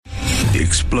The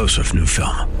explosive new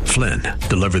film, Flynn,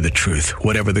 deliver the truth,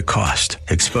 whatever the cost,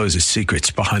 exposes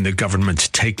secrets behind the government's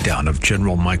takedown of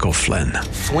General Michael Flynn.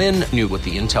 Flynn knew what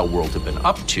the intel world had been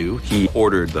up to. He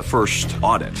ordered the first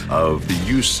audit of the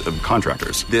use of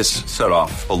contractors. This set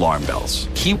off alarm bells.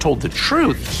 He told the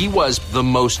truth. He was the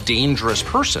most dangerous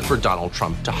person for Donald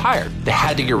Trump to hire. They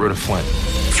had to get rid of Flynn.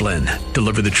 Flynn,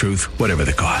 deliver the truth, whatever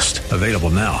the cost. Available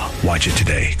now. Watch it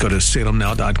today. Go to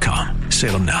salemnow.com.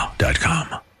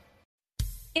 salemnow.com.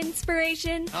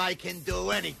 Inspiration. I can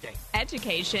do anything.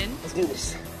 Education. Let's do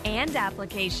this. And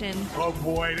application. Oh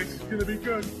boy, this is going to be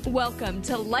good. Welcome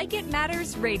to Like It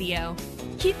Matters Radio.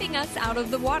 Keeping us out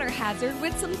of the water hazard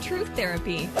with some truth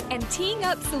therapy. And teeing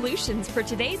up solutions for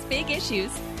today's big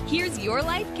issues. Here's your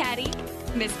life caddy,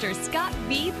 Mr. Scott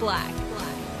V. Black.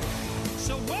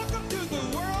 So welcome to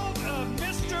the world of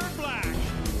Mr. Black.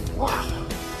 Wow.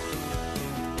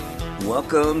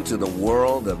 Welcome to the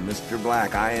world of Mr.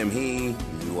 Black. I am he,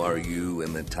 you are you,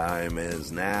 and the time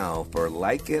is now for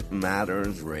Like It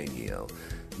Matters Radio.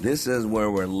 This is where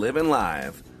we're living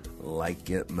live like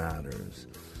it matters.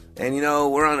 And you know,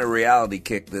 we're on a reality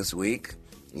kick this week.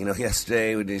 You know,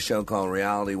 yesterday we did a show called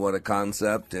Reality, What a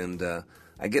Concept, and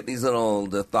I get these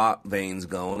the thought veins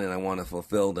going, and I want to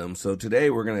fulfill them. So today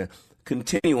we're going to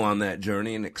continue on that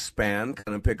journey and expand,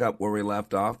 kind of pick up where we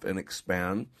left off and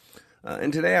expand.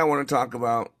 And today I want to talk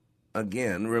about,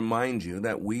 again, remind you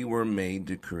that we were made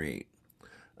to create.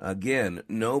 Again,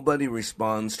 nobody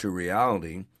responds to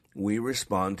reality. We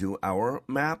respond to our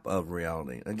map of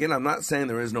reality. Again, I'm not saying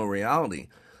there is no reality.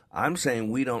 I'm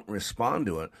saying we don't respond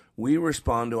to it. We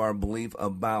respond to our belief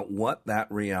about what that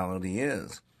reality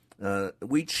is.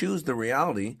 We choose the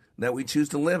reality that we choose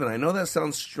to live in. I know that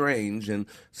sounds strange, and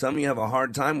some of you have a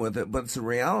hard time with it, but it's the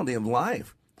reality of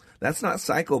life. That's not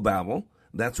psychobabble.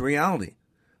 That's reality.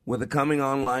 With the coming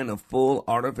online of full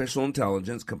artificial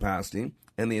intelligence capacity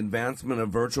and the advancement of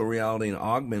virtual reality and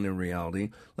augmented reality,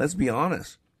 let's be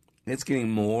honest, it's getting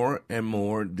more and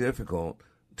more difficult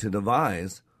to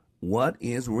devise what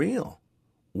is real.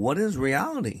 What is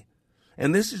reality?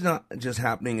 And this is not just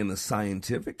happening in the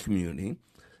scientific community.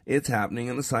 It's happening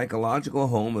in the psychological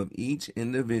home of each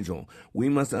individual. We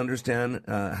must understand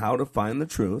how to find the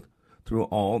truth through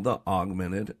all the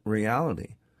augmented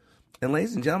reality. And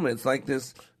ladies and gentlemen, it's like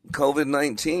this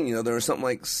COVID-19. You know, there are something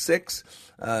like 36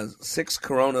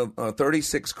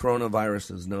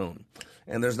 coronaviruses known.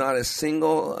 And there's not a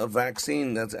single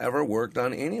vaccine that's ever worked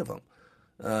on any of them.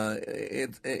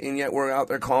 And yet we're out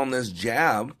there calling this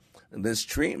jab, this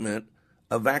treatment,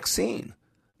 a vaccine.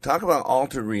 Talk about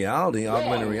altered reality,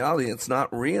 augmented reality. It's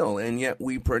not real, and yet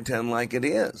we pretend like it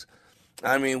is.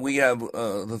 I mean, we have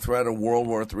the threat of World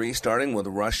War III starting with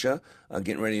Russia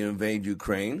getting ready to invade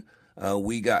Ukraine.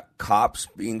 We got cops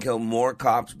being killed, more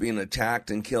cops being attacked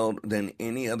and killed than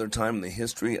any other time in the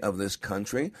history of this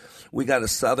country. We got a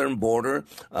southern border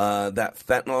that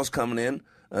fentanyl's coming in.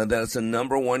 That's the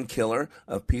number one killer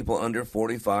of people under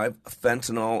 45,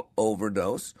 fentanyl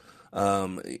overdose.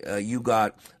 You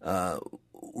got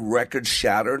records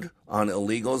shattered on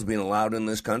illegals being allowed in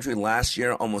this country. Last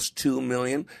year, almost 2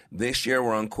 million. This year,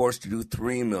 we're on course to do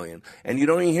 3 million. And you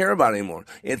don't even hear about it anymore.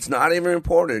 It's not even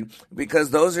reported because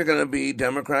those are going to be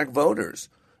Democratic voters.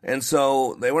 And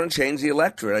so they want to change the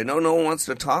electorate. I know no one wants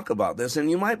to talk about this,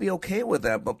 and you might be okay with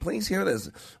that, but please hear this.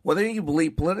 Whether you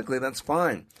believe politically, that's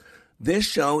fine. This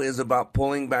show is about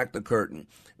pulling back the curtain.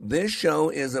 This show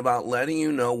is about letting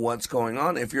you know what's going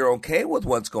on. If you're okay with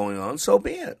what's going on, so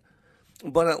be it.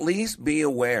 But at least be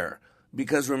aware,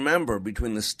 because remember,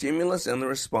 between the stimulus and the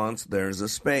response, there's a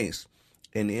space.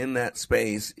 And in that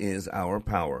space is our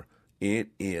power. It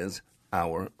is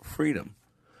our freedom.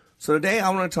 So today I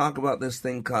want to talk about this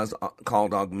thing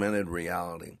called augmented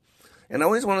reality. And I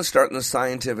always want to start in the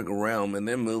scientific realm and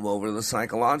then move over to the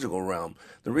psychological realm.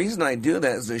 The reason I do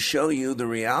that is to show you the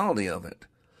reality of it.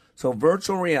 So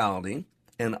virtual reality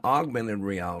and augmented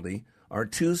reality are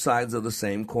two sides of the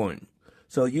same coin.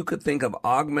 So you could think of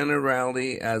augmented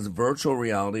reality as virtual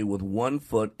reality with one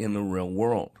foot in the real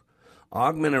world.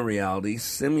 Augmented reality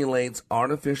simulates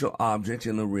artificial objects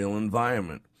in the real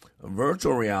environment.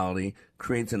 Virtual reality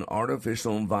creates an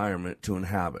artificial environment to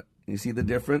inhabit. You see the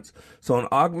difference? So in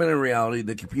augmented reality,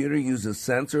 the computer uses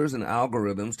sensors and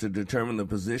algorithms to determine the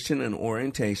position and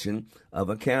orientation of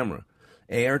a camera.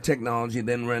 AR technology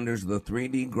then renders the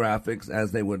 3D graphics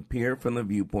as they would appear from the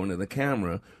viewpoint of the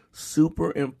camera,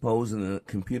 superimposing the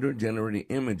computer-generated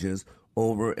images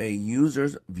over a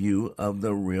user's view of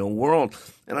the real world.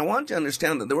 And I want you to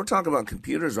understand that we're talking about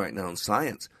computers right now in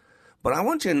science, but I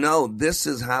want you to know this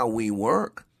is how we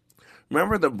work.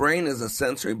 Remember, the brain is a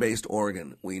sensory-based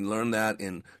organ. We learned that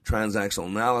in transactional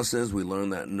analysis. We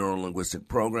learned that in neuro-linguistic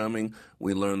programming.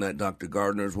 We learned that Dr.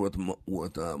 Gardner's with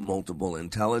multiple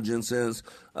intelligences,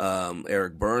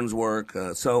 Eric Burns' work.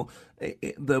 So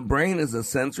the brain is a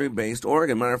sensory-based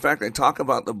organ. Matter of fact, I talk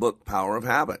about the book Power of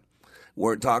Habit,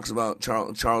 where it talks about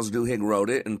Charles Duhigg wrote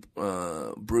it, and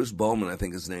Bruce Bowman, I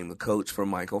think is his name, the coach for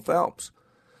Michael Phelps.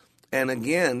 And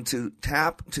again, to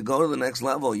go to the next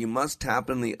level, you must tap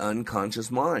in the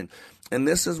unconscious mind. And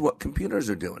this is what computers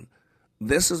are doing.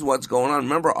 This is what's going on.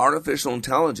 Remember, artificial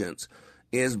intelligence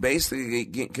is basically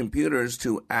getting computers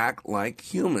to act like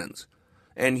humans.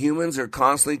 And humans are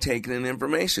constantly taking in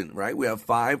information, right? We have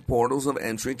 5 portals of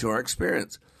entry to our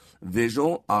experience: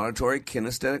 visual, auditory,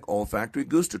 kinesthetic, olfactory,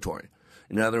 gustatory.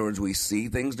 In other words, we see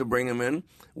things to bring them in.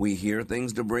 We hear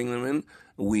things to bring them in.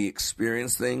 We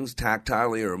experience things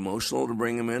tactilely or emotional to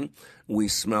bring them in. We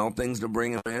smell things to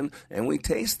bring them in. And we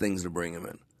taste things to bring them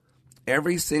in.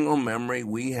 Every single memory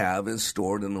we have is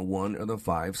stored in the 1 or the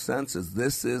 5 senses.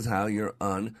 This is how your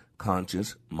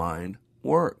unconscious mind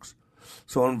works.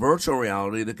 So in virtual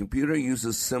reality, the computer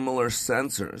uses similar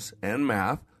sensors and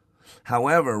math.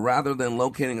 However, rather than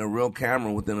locating a real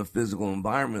camera within a physical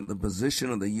environment, the position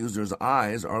of the user's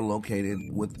eyes are located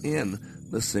within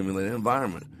the simulated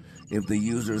environment. If the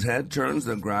user's head turns,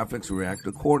 the graphics react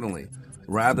accordingly.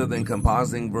 Rather than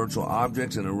compositing virtual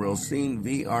objects in a real scene,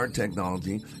 VR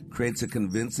technology creates a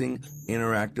convincing,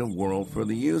 interactive world for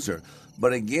the user.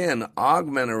 But again,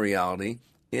 augmented reality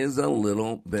is a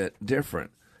little bit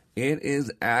different. It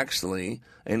is actually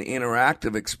an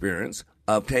interactive experience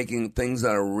of taking things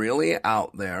that are really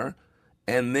out there,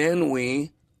 and then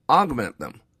we augment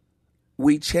them.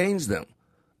 We change them.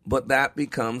 But that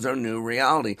becomes our new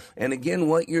reality. And again,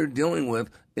 what you're dealing with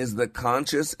is the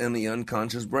conscious and the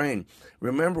unconscious brain.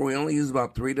 Remember, we only use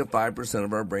about 3 to 5%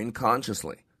 of our brain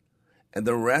consciously. And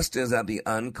the rest is at the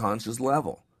unconscious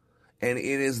level. And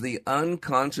it is the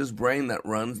unconscious brain that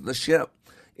runs the ship.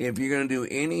 If you're going to do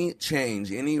any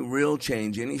change, any real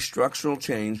change, any structural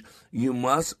change, you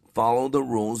must follow the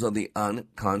rules of the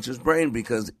unconscious brain,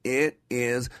 because it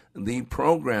is the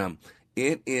program.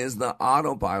 It is the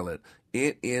autopilot.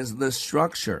 It is the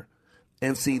structure.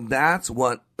 And see, that's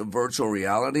what virtual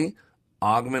reality,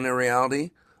 augmented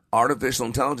reality, artificial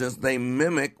intelligence, they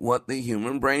mimic what the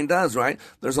human brain does, right?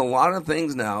 There's a lot of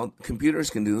things now computers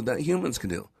can do that humans can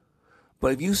do.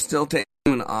 But if you still take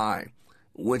an eye,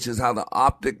 which is how the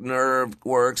optic nerve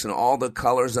works and all the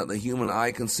colors that the human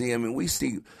eye can see. I mean, we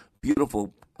see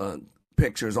beautiful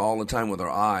pictures all the time with our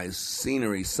eyes,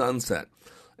 scenery, sunset.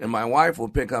 And my wife will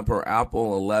pick up her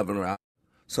Apple 11 or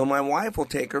So my wife will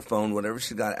take her phone, whatever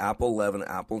she got, Apple 11,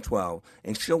 Apple 12,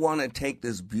 and she'll want to take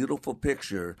this beautiful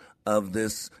picture of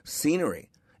this scenery.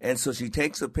 And so she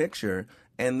takes a picture,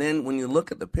 and then when you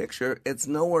look at the picture, it's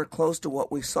nowhere close to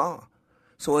what we saw.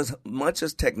 So as much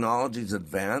as technologies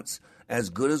advance, as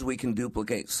good as we can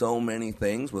duplicate so many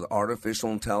things with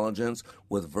artificial intelligence,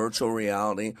 with virtual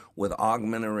reality, with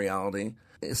augmented reality,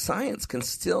 science can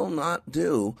still not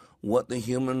do what the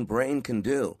human brain can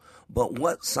do. But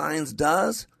what science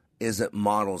does is it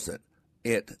models it.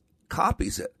 It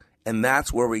copies it. And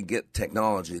that's where we get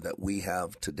technology that we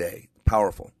have today.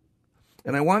 Powerful.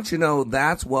 And I want you to know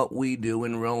that's what we do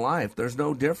in real life. There's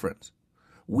no difference.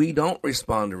 We don't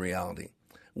respond to reality.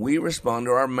 We respond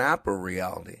to our map of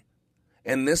reality.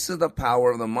 And this is the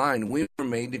power of the mind. We were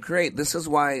made to create. This is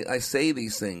why I say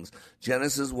these things.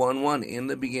 Genesis 1:1, in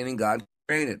the beginning God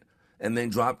created. And then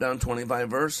drop down 25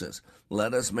 verses.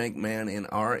 Let us make man in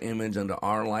our image unto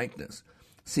our likeness.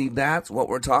 See, that's what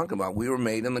we're talking about. We were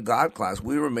made in the God class.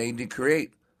 We were made to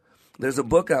create. There's a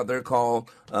book out there called,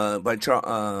 what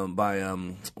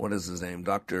is his name?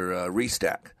 Dr.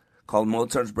 Restack, called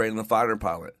Mozart's Brain and the Fighter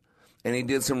Pilot. And he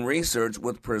did some research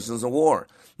with prisoners of war.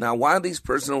 Now, while these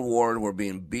prisoners of war were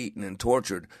being beaten and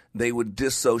tortured, they would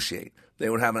dissociate. They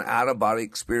would have an out-of-body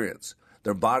experience.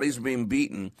 Their bodies were being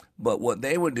beaten, but what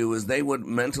they would do is they would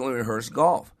mentally rehearse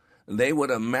golf. They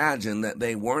would imagine that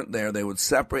they weren't there. They would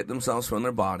separate themselves from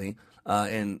their body,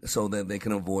 and so that they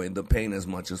can avoid the pain as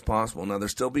much as possible. Now, they're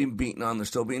still being beaten on. They're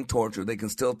still being tortured. They can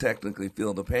still technically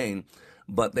feel the pain,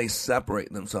 but they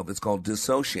separate themselves. It's called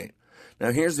dissociate.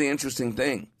 Now, here's the interesting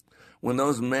thing. When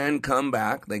those men come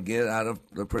back, they get out of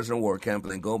the prisoner of war camp,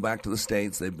 and they go back to the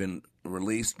States. They've been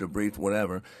released, debriefed,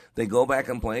 whatever. They go back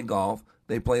and play golf.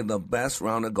 They played the best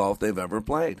round of golf they've ever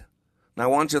played. Now, I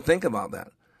want you to think about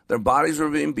that. Their bodies were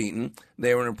being beaten.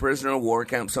 They were in a prisoner of war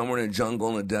camp somewhere in a jungle,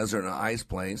 in a desert, in an ice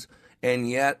place. And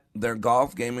yet, their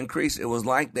golf game increased. It was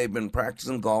like they've been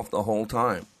practicing golf the whole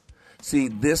time. See,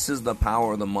 this is the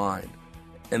power of the mind.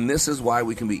 And this is why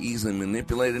we can be easily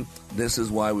manipulated. This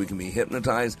is why we can be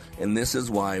hypnotized. And this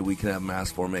is why we can have mass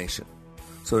formation.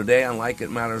 So today on Like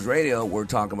It Matters Radio, we're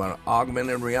talking about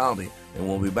augmented reality. And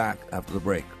we'll be back after the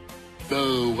break.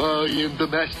 Though I am the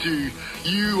master,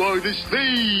 you are the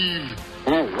slave.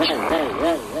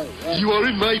 You are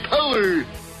in my power.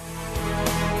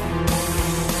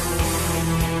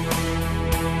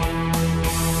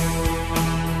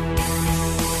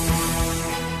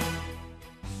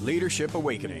 Leadership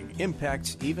Awakening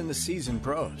impacts even the seasoned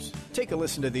pros. Take a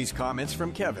listen to these comments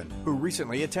from Kevin, who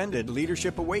recently attended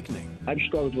Leadership Awakening. I've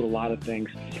struggled with a lot of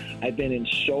things. I've been in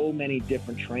so many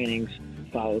different trainings,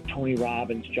 followed Tony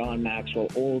Robbins, John Maxwell,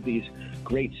 all these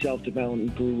great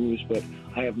self-development gurus, but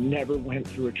I have never went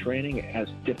through a training as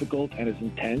difficult and as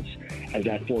intense as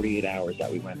that 48 hours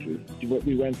that we went through. What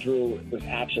we went through was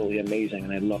absolutely amazing,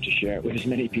 and I'd love to share it with as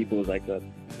many people as I could.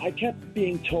 I kept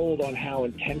being told on how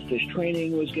intense this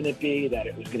training was going to be, that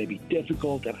it was going to be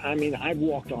difficult, and I mean, I've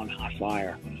walked on hot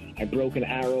fire. I've broken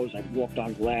arrows, I've walked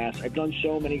on glass, I've done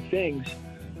so many things.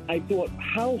 I thought,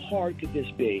 how hard could this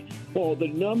be? Well, the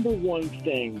number one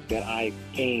thing that I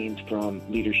gained from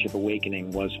Leadership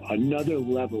Awakening was another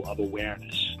level of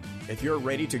awareness. If you're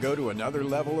ready to go to another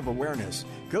level of awareness,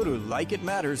 go to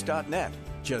likeitmatters.net.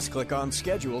 Just click on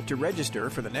schedule to register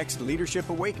for the next Leadership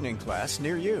Awakening class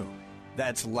near you.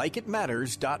 That's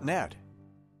likeitmatters.net.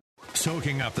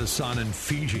 Soaking up the sun in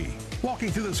Fiji, walking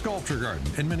through the Sculpture Garden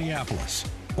in Minneapolis,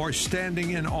 or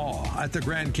standing in awe at the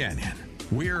Grand Canyon.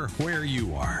 We're where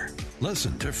you are.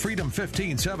 Listen to Freedom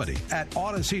 1570 at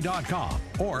Odyssey.com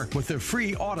or with the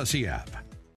free Odyssey app.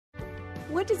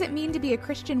 What does it mean to be a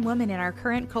Christian woman in our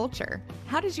current culture?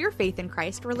 How does your faith in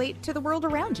Christ relate to the world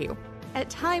around you? At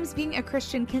times, being a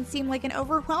Christian can seem like an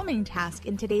overwhelming task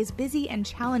in today's busy and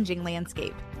challenging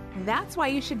landscape. That's why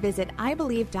you should visit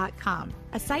IBelieve.com,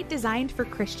 a site designed for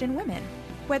Christian women.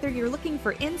 Whether you're looking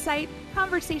for insight,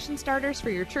 conversation starters for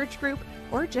your church group,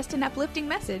 or just an uplifting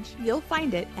message, you'll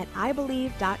find it at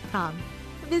IBelieve.com.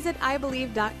 Visit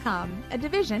IBelieve.com, a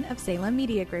division of Salem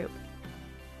Media Group.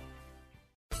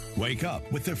 Wake up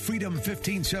with the Freedom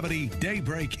 1570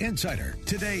 Daybreak Insider.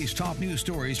 Today's top news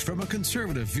stories from a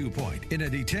conservative viewpoint in a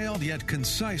detailed yet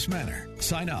concise manner.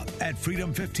 Sign up at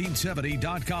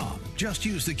freedom1570.com. Just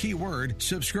use the keyword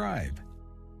subscribe.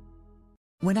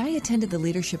 When I attended the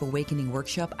Leadership Awakening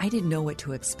workshop, I didn't know what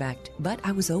to expect, but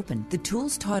I was open. The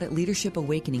tools taught at Leadership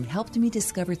Awakening helped me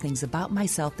discover things about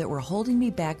myself that were holding me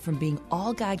back from being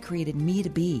all God created me to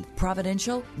be.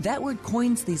 Providential? That word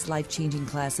coins these life-changing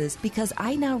classes because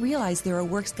I now realize there are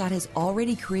works God has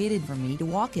already created for me to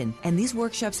walk in, and these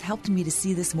workshops helped me to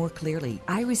see this more clearly.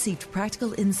 I received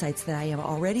practical insights that I am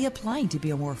already applying to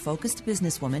be a more focused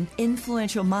businesswoman,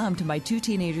 influential mom to my 2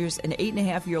 teenagers, an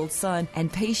 8.5-year-old son,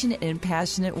 and patient and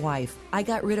passionate wife. I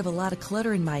got rid of a lot of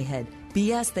clutter in my head.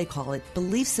 BS, they call it,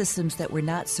 belief systems that were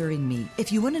not serving me.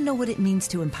 If you want to know what it means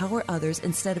to empower others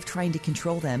instead of trying to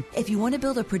control them, if you want to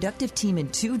build a productive team in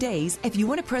 2 days, if you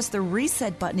want to press the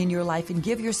reset button in your life and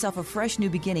give yourself a fresh new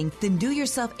beginning, then do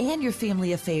yourself and your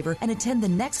family a favor and attend the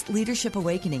next Leadership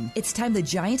Awakening. It's time the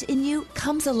giant in you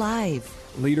comes alive.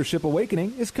 Leadership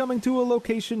Awakening is coming to a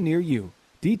location near you.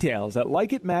 Details at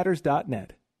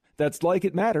likeitmatters.net. That's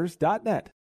likeitmatters.net.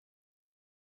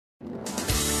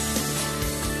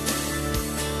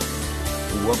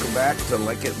 Welcome back to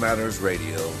Like It Matters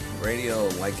Radio. Radio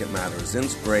Like It Matters.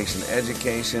 Inspiration,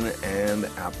 education, and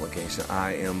application.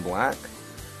 I am Black.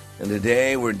 And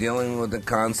today we're dealing with the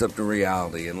concept of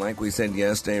reality. And like we said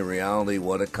yesterday, reality,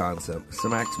 what a concept.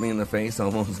 Smacks me in the face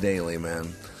almost daily,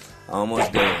 man.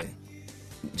 Almost daily.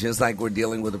 Just like we're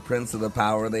dealing with the prince of the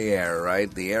power of the air, right?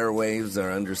 The airwaves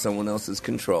are under someone else's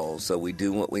control. So we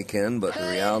do what we can, but the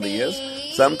reality is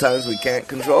sometimes we can't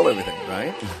control everything,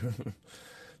 right?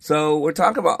 So we're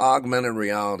talking about augmented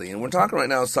reality, and we're talking right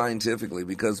now scientifically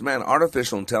because, man,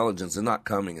 artificial intelligence is not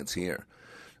coming, it's here.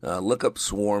 Look up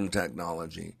swarm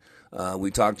technology. We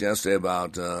talked yesterday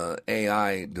about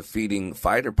AI defeating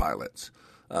fighter pilots.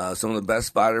 Some of the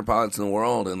best fighter pilots in the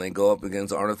world, and they go up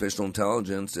against artificial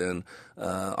intelligence, and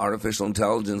artificial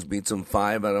intelligence beats them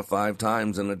 5 out of 5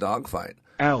 times in a dogfight.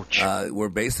 Ouch. We're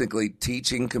basically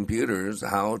teaching computers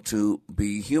how to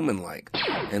be human-like.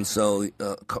 And so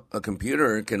a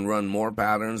computer can run more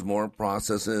patterns, more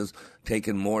processes,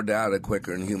 taking more data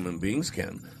quicker than human beings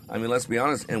can. I mean, let's be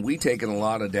honest, and we take in a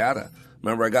lot of data.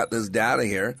 Remember, I got this data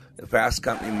here. The Fast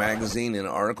Company magazine, in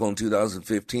an article in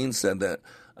 2015, said that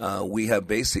we have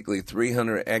basically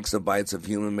 300 exabytes of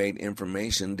human-made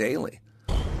information daily.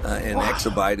 An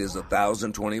exabyte is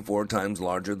 1,024 times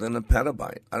larger than a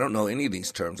petabyte. I don't know any of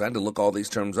these terms. I had to look all these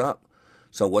terms up.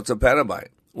 So what's a petabyte?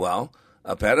 Well,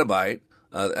 a petabyte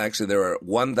Actually, there are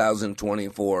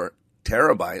 1,024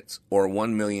 terabytes or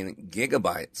 1 million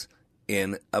gigabytes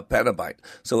in a petabyte.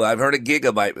 So I've heard of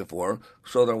gigabyte before.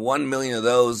 So there are 1 million of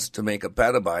those to make a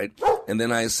petabyte. And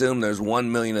then I assume there's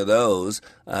 1 million of those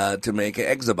to make an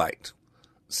exabyte.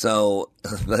 So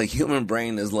the human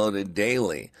brain is loaded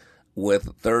daily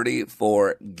with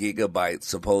 34 gigabytes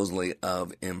supposedly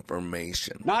of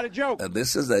information. Not a joke.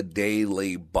 This is a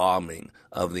daily bombing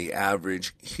of the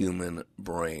average human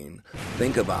brain.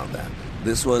 Think about that.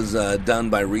 This was done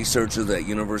by researchers at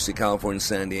University of California,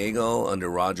 San Diego under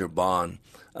Roger Bond.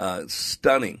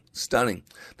 Stunning.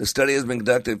 The study has been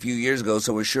conducted a few years ago,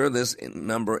 so we're sure this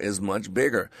number is much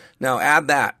bigger. Now add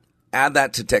that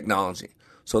to technology.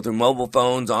 So through mobile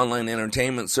phones, online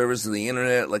entertainment services, the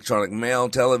internet, electronic mail,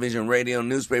 television, radio,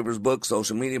 newspapers, books,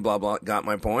 social media, blah, blah, got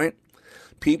my point?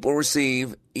 People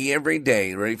receive every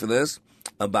day, ready for this,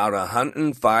 about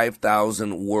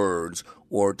 105,000 words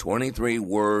or 23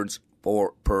 words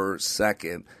per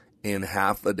second in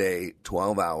half a day,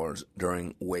 12 hours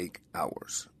during wake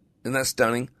hours. Isn't that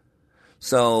stunning?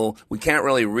 So we can't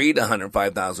really read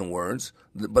 105,000 words,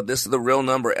 but this is the real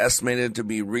number estimated to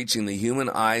be reaching the human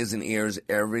eyes and ears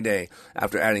every day.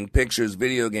 After adding pictures,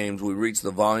 video games, we reach the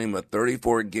volume of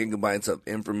 34 gigabytes of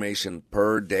information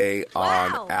per day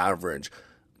on average.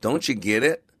 Don't you get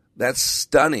it? That's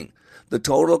stunning. The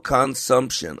total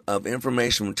consumption of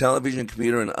information from television,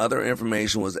 computer, and other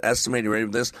information was estimated, ready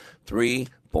for this,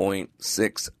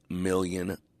 3.6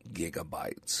 million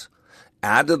gigabytes.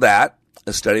 Add to that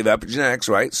a study of epigenetics,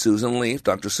 right? Susan Leaf,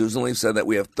 Dr. Susan Leaf said that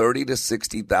we have 30 to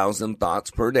 60,000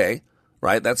 thoughts per day,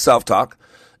 right? That's self-talk.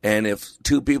 And if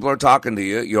two people are talking to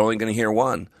you, you're only going to hear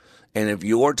one. And if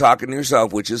you're talking to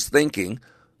yourself, which is thinking,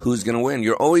 who's going to win?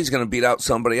 You're always going to beat out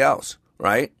somebody else,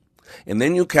 right? And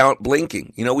then you count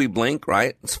blinking. You know, we blink,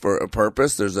 right? It's for a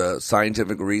purpose. There's a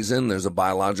scientific reason. There's a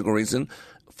biological reason.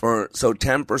 So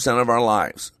 10% of our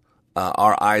lives,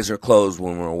 our eyes are closed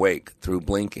when we're awake through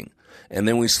blinking. And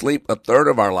then we sleep a third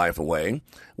of our life away.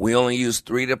 We only use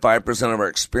 3 to 5% of our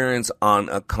experience on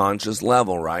a conscious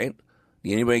level, right?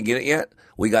 Anybody get it yet?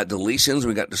 We got deletions,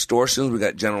 we got distortions, we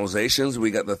got generalizations,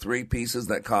 we got the three pieces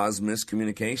that cause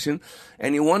miscommunication.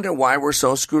 And you wonder why we're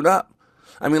so screwed up.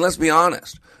 I mean, let's be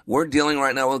honest. We're dealing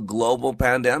right now with global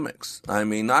pandemics. I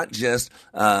mean, not just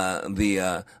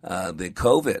the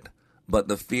COVID, but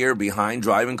the fear behind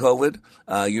driving COVID.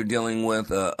 You're dealing with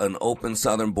an open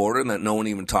southern border that no one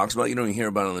even talks about. You don't even hear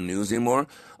about it on the news anymore.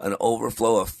 An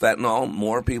overflow of fentanyl,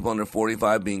 more people under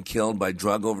 45 being killed by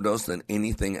drug overdose than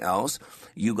anything else.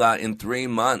 You got in 3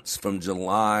 months from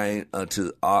July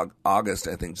to August,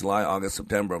 I think, July, August,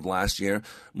 September of last year,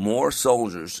 more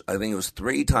soldiers, I think it was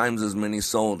 3 times as many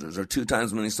soldiers or 2 times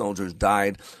as many soldiers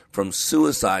died from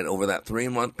suicide over that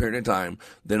 3-month period of time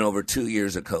than over 2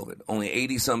 years of COVID. Only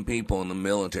 80-some people in the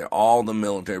military, all the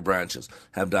military branches,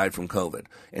 have died from COVID.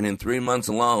 And in 3 months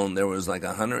alone, there was like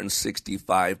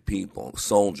 165 people,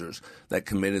 soldiers, that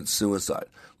committed suicide.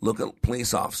 Look at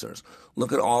police officers.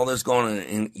 Look at all this going on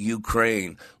in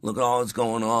Ukraine. Look at all that's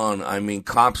going on. I mean,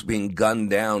 cops being gunned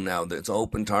down now. It's an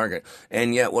open target.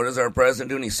 And yet, what is our president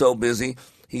doing? He's so busy.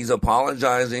 He's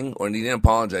apologizing, or he didn't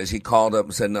apologize. He called up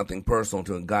and said nothing personal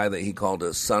to a guy that he called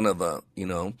a son of a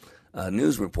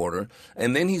news reporter.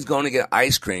 And then he's going to get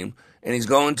ice cream, and he's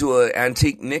going to an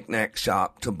antique knick-knack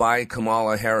shop to buy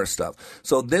Kamala Harris stuff.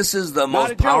 So this is the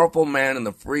most powerful man in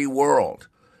the free world.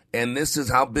 And this is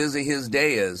how busy his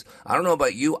day is. I don't know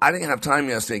about you. I didn't have time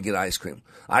yesterday to get ice cream.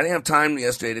 I didn't have time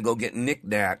yesterday to go get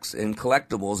knickknacks and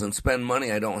collectibles and spend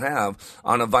money I don't have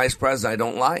on a vice president I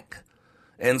don't like.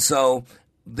 And so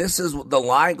this is the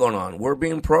lie going on. We're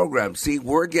being programmed. See,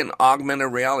 we're getting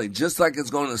augmented reality, just like it's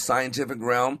going to the scientific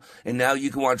realm. And now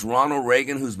you can watch Ronald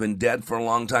Reagan, who's been dead for a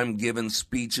long time, giving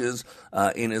speeches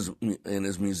in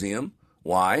his museum.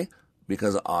 Why?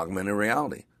 Because of augmented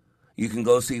reality. You can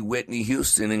go see Whitney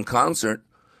Houston in concert,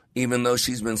 even though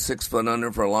she's been 6 foot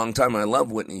under for a long time. I love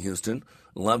Whitney Houston,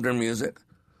 loved her music,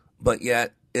 but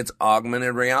yet it's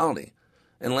augmented reality.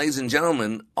 And ladies and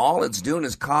gentlemen, all it's doing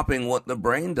is copying what the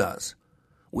brain does.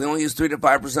 We only use 3 to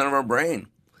 5% of our brain.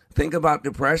 Think about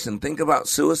depression. Think about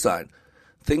suicide.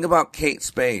 Think about Kate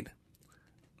Spade.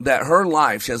 That her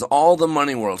life, she has all the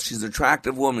money in the world. She's an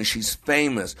attractive woman. She's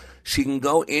famous. She can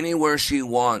go anywhere she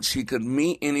wants. She could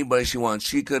meet anybody she wants.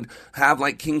 She could have,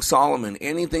 like King Solomon,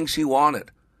 anything she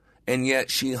wanted. And yet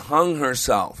she hung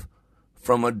herself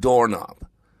from a doorknob.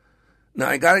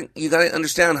 Now, you gotta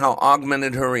understand how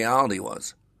augmented her reality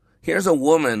was. Here's a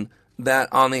woman that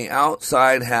on the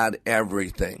outside had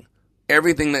everything.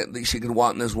 Everything that she could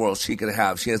want in this world, she could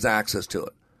have. She has access to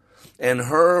it. And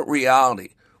her reality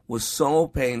was so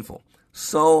painful,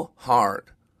 so hard,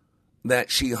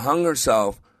 that she hung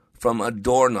herself from a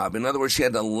doorknob. In other words, she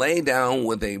had to lay down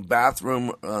with a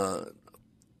bathrobe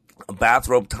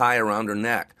tie around her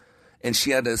neck. And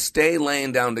she had to stay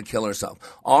laying down to kill herself.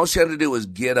 All she had to do was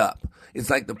get up.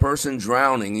 It's like the person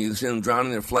drowning. You see them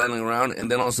drowning, they're flailing around, and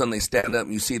then all of a sudden they stand up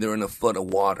and you see they're in a foot of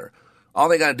water. All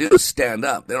they got to do is stand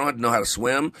up. They don't have to know how to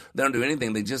swim. They don't do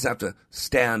anything. They just have to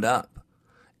stand up.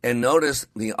 And notice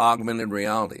the augmented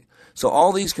reality. So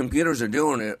all these computers are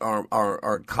doing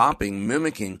are copying,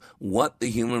 mimicking what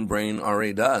the human brain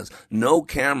already does. No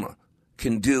camera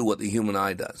can do what the human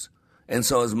eye does. And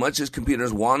so as much as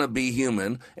computers want to be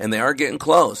human, and they are getting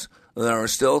close, there are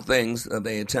still things that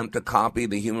they attempt to copy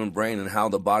the human brain and how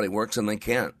the body works, and they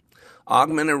can't.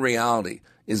 Augmented reality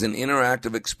is an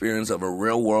interactive experience of a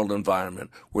real-world environment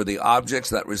where the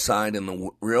objects that reside in the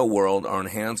real world are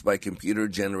enhanced by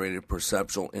computer-generated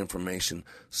perceptual information,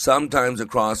 sometimes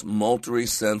across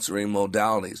multi-sensory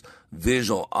modalities: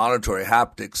 visual, auditory,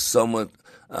 haptic,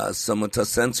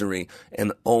 somatosensory,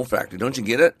 and olfactory. Don't you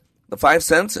get it? The 5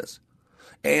 senses.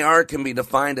 AR can be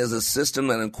defined as a system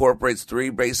that incorporates 3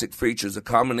 basic features: a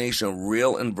combination of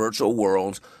real and virtual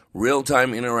worlds,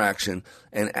 real-time interaction,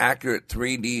 and accurate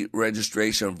 3D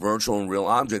registration of virtual and real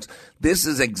objects. This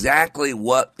is exactly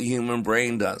what the human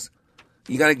brain does.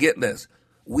 You got to get this.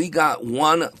 We got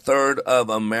 1/3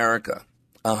 of America,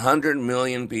 100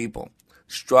 million people,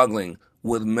 struggling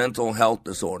with mental health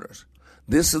disorders.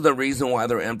 This is the reason why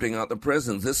they're emptying out the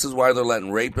prisons. This is why they're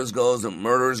letting rapists go and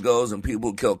murderers go and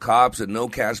people who kill cops and no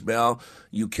cash bail.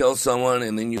 You kill someone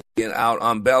and then you get out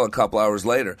on bail a couple hours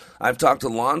later. I've talked to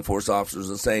law enforcement officers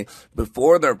that say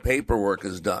before their paperwork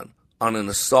is done on an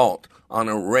assault, on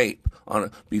a rape,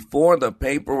 before the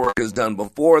paperwork is done,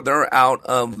 before they're out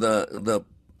of the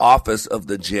office of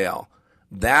the jail,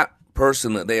 that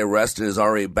person that they arrested is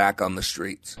already back on the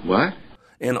streets. What?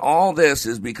 And all this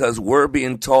is because we're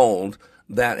being told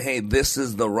that, hey, this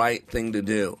is the right thing to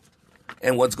do.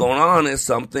 And what's going on is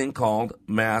something called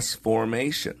mass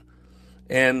formation.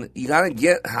 And you got to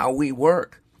get how we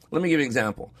work. Let me give you an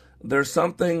example. There's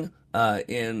something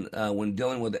when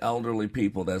dealing with elderly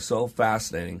people that's so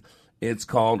fascinating. It's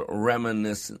called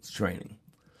reminiscence training.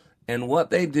 And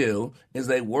what they do is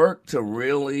they work to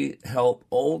really help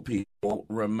old people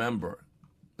remember.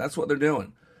 That's what they're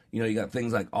doing. You know, you got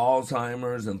things like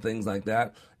Alzheimer's and things like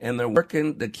that. And they're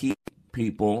working to keep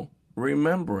people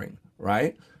remembering,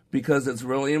 right? Because it's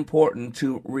really important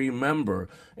to remember.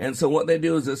 And so what they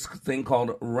do is this thing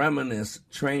called reminisce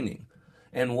training.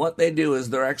 And what they do is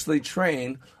they're actually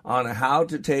trained on how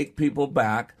to take people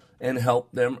back and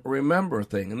help them remember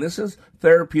things. And this is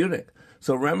therapeutic.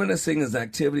 So reminiscing is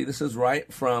activity. This is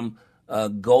right from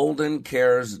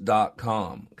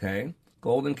goldencares.com, okay?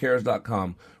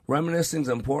 goldencares.com. Reminiscing is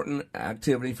an important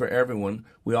activity for everyone.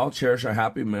 We all cherish our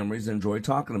happy memories and enjoy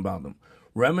talking about them.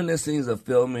 Reminiscing is a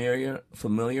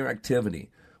familiar activity.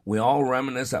 We all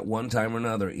reminisce at one time or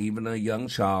another. Even a young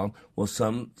child will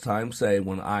sometimes say,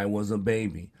 when I was a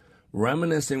baby.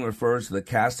 Reminiscing refers to the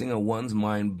casting of one's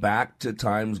mind back to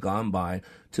times gone by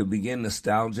to be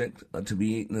nostalgic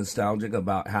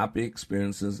about happy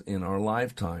experiences in our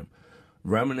lifetime.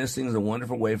 Reminiscing is a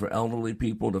wonderful way for elderly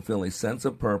people to feel a sense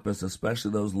of purpose, especially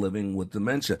those living with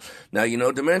dementia. Now, you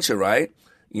know dementia, right?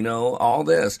 You know, all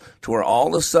this, to where all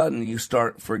of a sudden you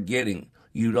start forgetting.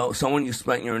 Someone you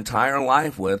spent your entire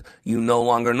life with, you no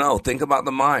longer know. Think about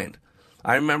the mind.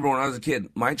 I remember when I was a kid,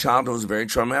 my childhood was very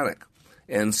traumatic.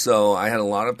 And so I had a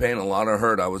lot of pain, a lot of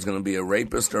hurt. I was going to be a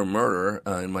rapist or a murderer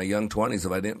in my young 20s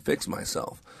if I didn't fix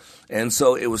myself. And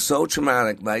so it was so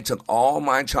traumatic that I took all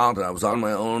my childhood. I was on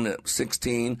my own at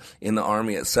 16, in the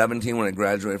Army at 17 when I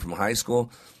graduated from high school.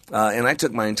 And I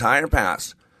took my entire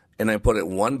past and I put it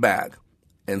in one bag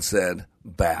and said,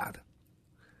 bad.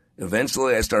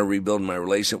 Eventually, I started rebuilding my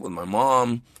relationship with my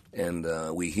mom, and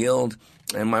we healed.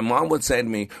 And my mom would say to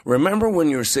me, remember when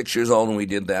you were 6 years old and we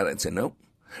did that? I'd say, nope.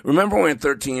 Remember when you were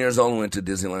 13 years old and went to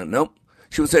Disneyland? Nope.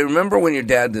 She would say, remember when your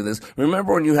dad did this?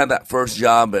 Remember when you had that first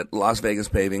job at Las Vegas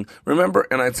Paving? Remember?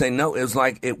 And I'd say, no, it was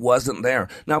like it wasn't there.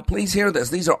 Now, please hear this.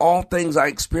 These are all things I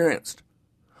experienced.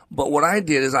 But what I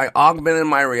did is I augmented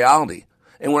my reality.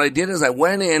 And what I did is I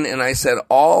went in and I said,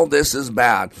 all this is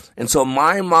bad. And so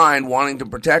my mind, wanting to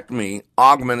protect me,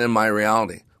 augmented my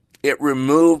reality. It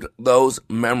removed those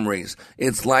memories.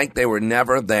 It's like they were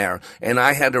never there. And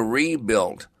I had to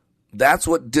rebuild. That's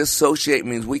what dissociate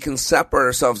means. We can separate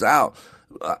ourselves out.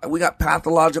 We got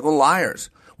pathological liars.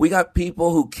 We got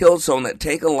people who killed someone that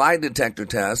take a lie detector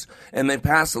test and they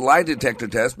pass the lie detector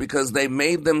test because they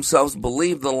made themselves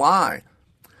believe the lie.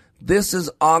 This is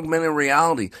augmented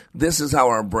reality. This is how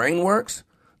our brain works.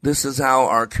 This is how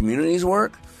our communities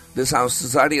work. this house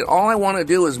society. And all I want to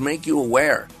do is make you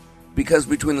aware, because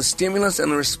between the stimulus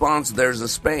and the response, there's a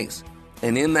space.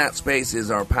 And in that space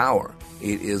is our power.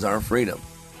 It is our freedom.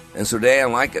 And so today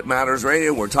on Like It Matters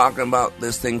Radio, we're talking about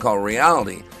this thing called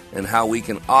reality and how we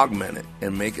can augment it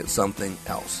and make it something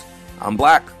else. I'm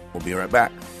Black. We'll be right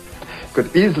back.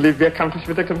 Could easily be accomplished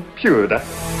with a computer.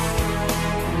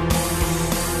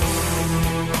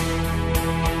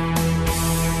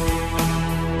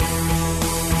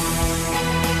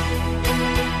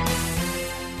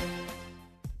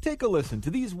 Take a listen to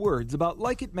these words about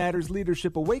Like It Matters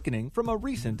Leadership Awakening from a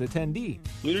recent attendee.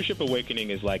 Leadership Awakening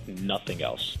is like nothing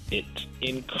else. It's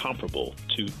incomparable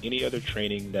to any other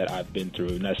training that I've been through,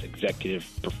 and that's executive,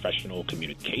 professional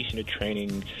communication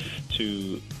training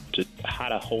to how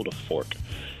to hold a fork.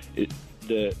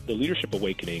 The Leadership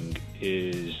Awakening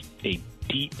is a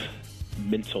deep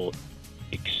mental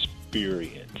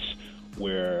experience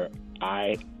where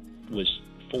I was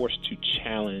forced to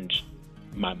challenge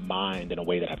my mind in a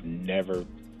way that I've never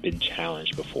been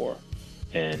challenged before,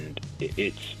 and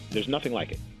there's nothing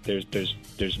like it.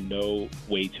 There's no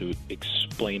way to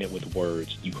explain it with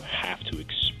words. You have to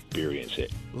experience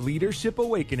it. Leadership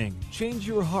Awakening. Change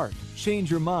your heart, change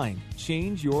your mind,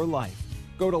 change your life.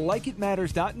 Go to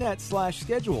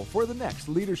likeitmatters.net/schedule for the next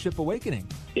Leadership Awakening.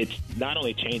 It's not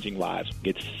only changing lives,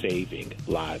 it's saving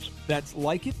lives. That's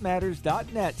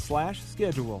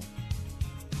likeitmatters.net/schedule.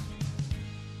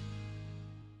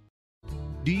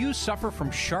 Do you suffer from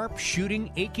sharp,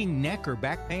 shooting, aching neck or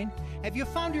back pain? Have you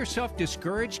found yourself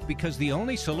discouraged because the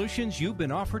only solutions you've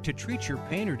been offered to treat your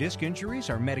pain or disc injuries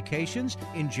are medications,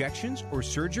 injections, or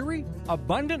surgery?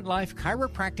 Abundant Life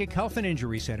Chiropractic Health and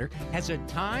Injury Center has a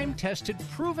time-tested,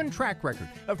 proven track record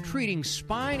of treating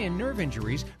spine and nerve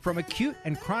injuries from acute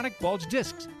and chronic bulged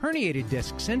discs, herniated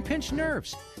discs, and pinched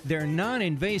nerves. Their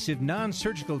non-invasive,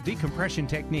 non-surgical decompression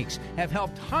techniques have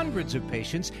helped hundreds of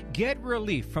patients get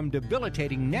relief from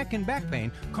debilitating neck and back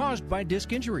pain caused by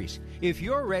disc injuries. If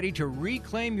you're ready to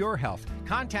reclaim your health,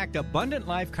 contact Abundant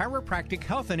Life Chiropractic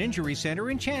Health and Injury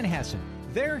Center in Chanhassen.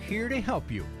 They're here to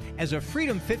help you. As a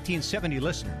Freedom 1570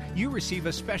 listener, you receive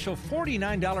a special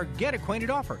 $49 Get Acquainted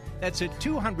offer. That's a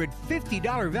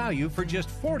 $250 value for just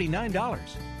 $49.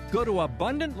 Go to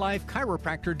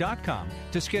AbundantLifeChiropractor.com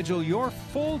to schedule your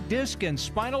full disc and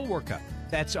spinal workup.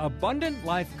 That's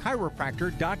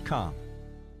AbundantLifeChiropractor.com.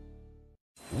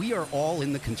 We are all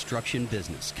in the construction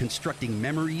business, constructing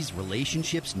memories,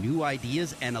 relationships, new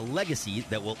ideas, and a legacy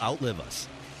that will outlive us.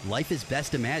 Life is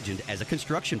best imagined as a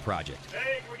construction project.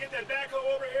 Hey, can we get that backhoe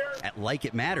over here? At Like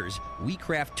It Matters, we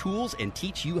craft tools and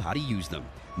teach you how to use them.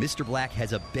 Mr. Black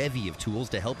has a bevy of tools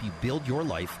to help you build your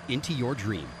life into your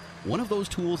dream. One of those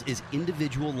tools is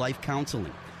individual life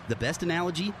counseling. The best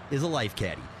analogy is a life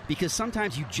caddy, because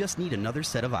sometimes you just need another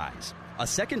set of eyes. A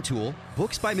second tool,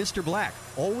 books by Mr. Black,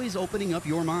 always opening up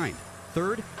your mind.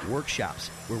 Third, workshops,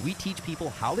 where we teach people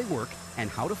how they work and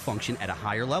how to function at a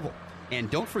higher level.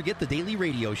 And don't forget the daily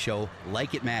radio show,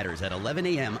 Like It Matters, at 11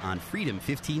 a.m. on Freedom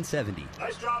 1570.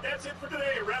 Nice job. That's it for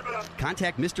today. Wrap it up.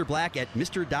 Contact Mr. Black at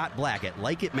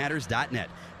mr.black@likeitmatters.net.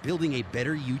 Building a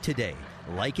better you today.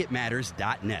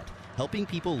 LikeItMatters.net. Helping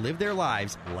people live their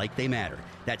lives like they matter.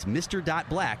 That's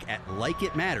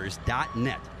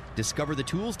mr.black@likeitmatters.net. Discover the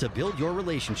tools to build your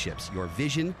relationships, your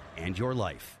vision, and your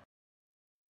life.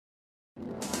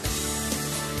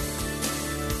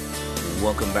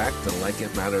 Welcome back to Like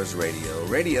It Matters Radio.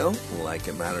 Radio, like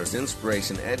it matters,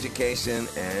 inspiration, education,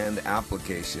 and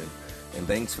application. And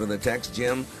thanks for the text,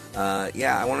 Jim.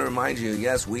 I want to remind you,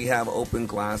 yes, we have open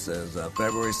classes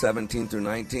February 17th through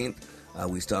 19th.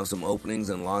 We still have some openings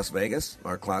in Las Vegas.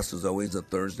 Our class is always a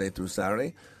Thursday through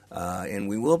Saturday. And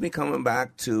we will be coming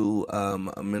back to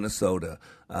Minnesota.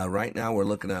 Right now we're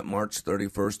looking at March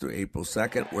 31st through April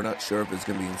 2nd. We're not sure if it's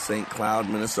going to be in St. Cloud,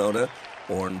 Minnesota,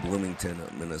 or in Bloomington,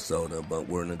 Minnesota. But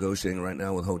we're negotiating right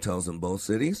now with hotels in both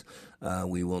cities.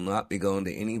 We will not be going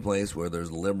to any place where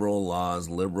there's liberal laws,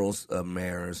 liberal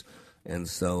mayors. And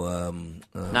so,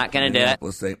 not going to do it.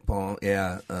 St. Paul,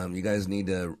 you guys need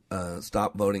to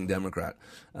stop voting Democrat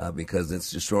because it's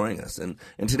destroying us. And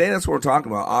today that's what we're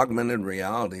talking about, augmented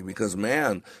reality, because,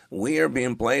 man, we are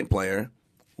being played, player.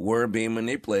 We're being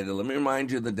manipulated. Let me remind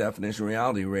you the definition of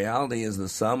reality. Reality is the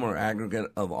sum or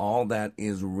aggregate of all that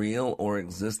is real or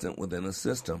existent within a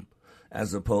system,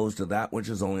 as opposed to that which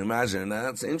is only imagined. And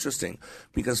that's interesting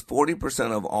because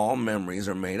 40% of all memories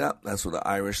are made up. That's what the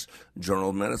Irish Journal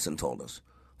of Medicine told us.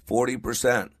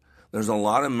 40%. There's a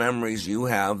lot of memories you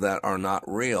have that are not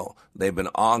real. They've been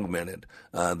augmented.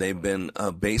 They've been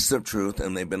a base of truth,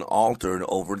 and they've been altered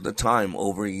over the time,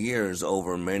 over years,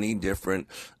 over many different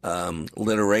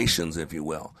literations, if you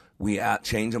will. We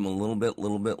change them a little bit.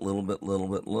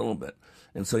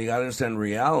 And so you got to understand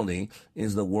reality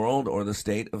is the world or the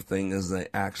state of things as they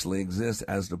actually exist,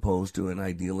 as opposed to an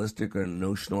idealistic or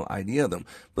notional idea of them.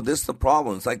 But this is the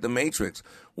problem. It's like the Matrix.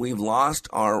 We've lost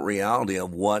our reality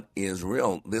of what is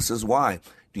real. This is why.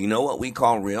 Do you know what we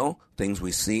call real? Things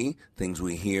we see, things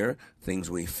we hear,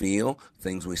 things we feel,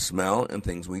 things we smell, and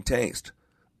things we taste.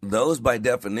 Those, by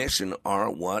definition, are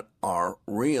what are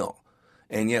real.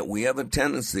 And yet we have a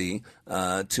tendency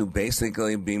to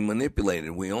basically be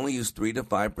manipulated. We only use 3 to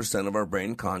 5% of our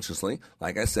brain consciously.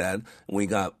 Like I said, we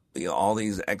got all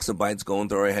these exabytes going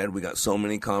through our head. We got so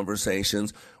many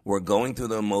conversations. We're going through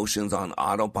the emotions on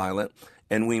autopilot,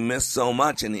 and we miss so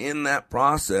much. And in that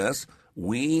process,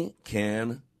 we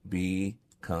can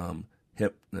become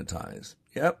hypnotized.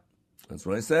 Yep, that's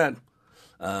what I said.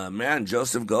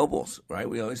 Joseph Goebbels, right?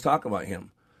 We always talk about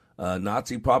him.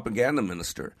 Nazi propaganda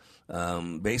minister.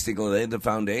 Basically laid the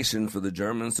foundation for the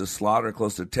Germans to slaughter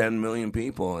close to 10 million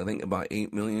people, I think about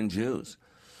 8 million Jews.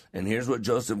 And here's what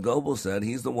Joseph Goebbels said.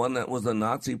 He's the one that was the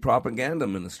Nazi propaganda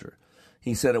minister.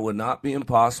 He said it would not be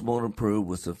impossible to prove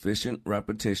with sufficient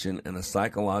repetition and a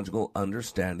psychological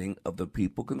understanding of the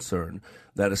people concerned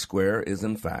that a square is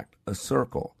in fact a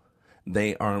circle.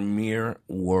 They are mere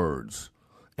words.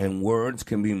 And words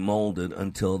can be molded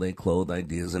until they clothe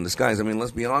ideas in disguise. I mean,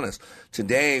 let's be honest.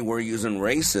 Today, we're using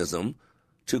racism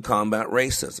to combat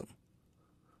racism.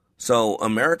 So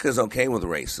America's okay with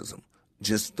racism,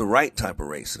 just the right type of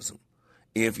racism.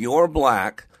 If you're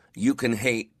black, you can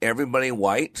hate everybody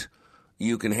white.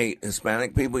 You can hate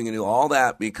Hispanic people. You can do all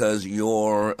that because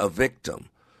you're a victim.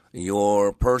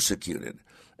 You're persecuted.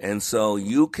 And so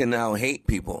you can now hate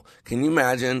people. Can you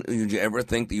imagine, would you ever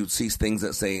think that you'd see things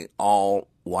that say all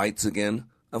whites again?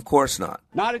 Of course not.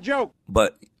 Not a joke.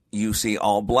 But you see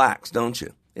all blacks, don't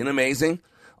you? Isn't it amazing?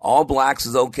 All blacks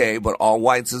is okay, but all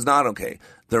whites is not okay.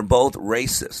 They're both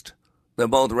racist. They're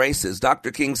both racist. Dr.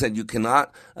 King said you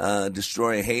cannot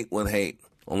destroy hate with hate.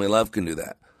 Only love can do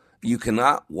that. You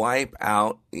cannot wipe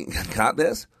out, got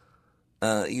this?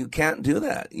 You can't do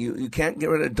that. You can't get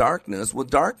rid of darkness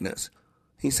with darkness.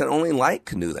 He said only light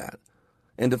can do that.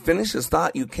 And to finish his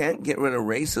thought, you can't get rid of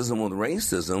racism with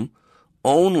racism.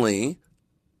 Only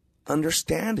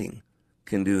understanding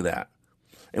can do that.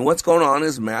 And what's going on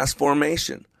is mass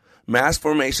formation. Mass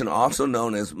formation, also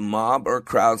known as mob or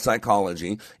crowd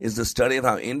psychology, is the study of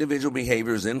how individual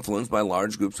behavior is influenced by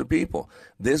large groups of people.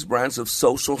 This branch of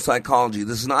social psychology,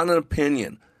 this is not an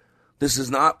opinion. This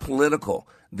is not political.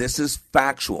 This is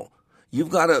factual. You've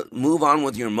got to move on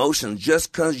with your emotions.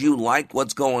 Just because you like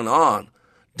what's going on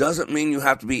doesn't mean you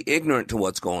have to be ignorant to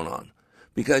what's going on.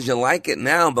 Because you like it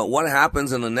now, but what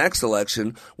happens in the next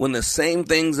election when the same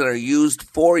things that are used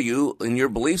for you in your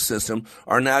belief system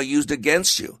are now used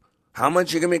against you? How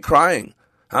much you going to be crying?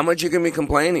 How much you going to be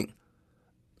complaining?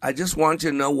 I just want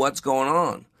you to know what's going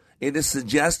on. It is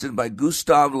suggested by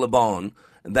Gustave Le Bon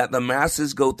that the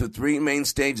masses go through 3 main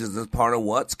stages as part of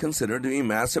what's considered to be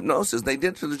mass hypnosis. They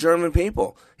did to the German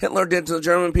people. Hitler did to the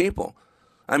German people.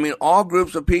 I mean, all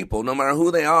groups of people, no matter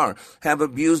who they are, have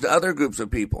abused other groups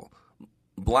of people.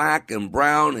 Black and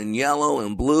brown and yellow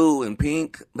and blue and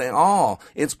pink,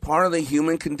 it's part of the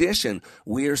human condition.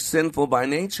 We are sinful by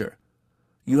nature.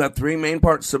 You have 3 main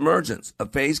parts: submergence, a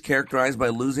phase characterized by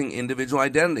losing individual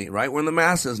identity, right? We're in the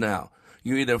masses now.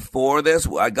 You're either for this,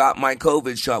 I got my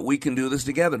COVID shot, we can do this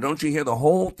together. Don't you hear the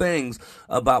whole things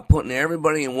about putting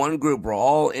everybody in one group? We're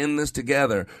all in this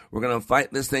together. We're going to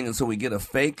fight this thing. And so we get a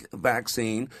fake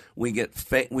vaccine. We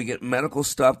get medical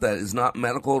stuff that is not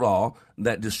medical at all,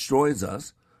 that destroys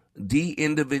us.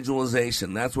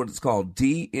 De-individualization, that's what it's called.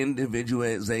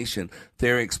 De-individualization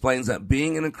theory explains that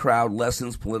being in a crowd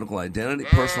lessens political identity,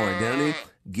 personal identity,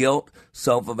 guilt,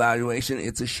 self-evaluation.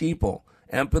 It's a sheeple.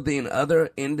 Empathy, and other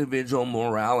individual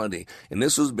morality. And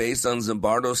this was based on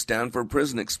Zimbardo's Stanford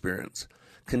prison experience.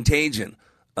 Contagion,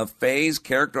 a phase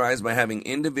characterized by having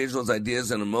individuals'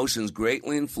 ideas and emotions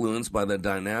greatly influenced by the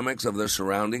dynamics of their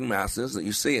surrounding masses, that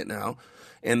you see it now.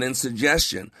 And then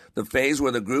suggestion, the phase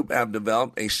where the group have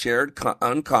developed a shared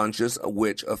unconscious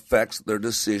which affects their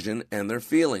decision and their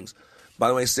feelings. By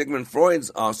the way, Sigmund Freud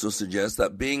also suggests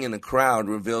that being in a crowd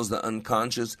reveals the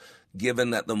unconscious, given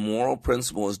that the moral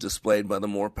principle is displayed by the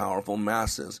more powerful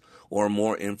masses or a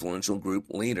more influential group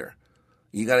leader.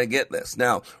 You got to get this.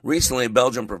 Now, recently, a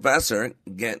Belgian professor,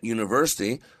 Ghent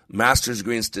University, master's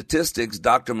degree in statistics,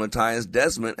 Dr. Matthias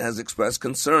Desmet, has expressed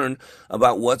concern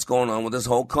about what's going on with this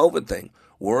whole COVID thing.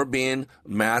 were being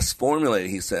mass formulated,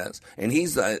 he says. And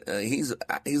he's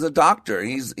a doctor.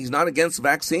 He's not against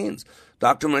vaccines.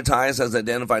 Dr. Matthias has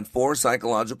identified 4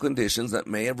 psychological conditions that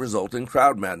may have resulted in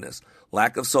crowd madness.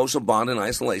 Lack of social bond and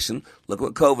isolation. Look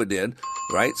what COVID did,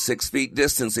 right? 6 feet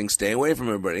distancing. Stay away from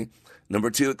everybody.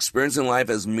 Number 2, experiencing life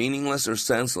as meaningless or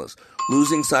senseless.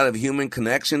 Losing sight of human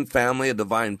connection, family, and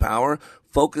divine power.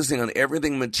 Focusing on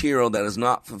everything material that is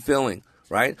not fulfilling,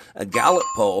 right? A Gallup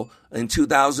poll in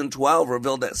 2012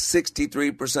 revealed that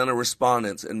 63% of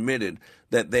respondents admitted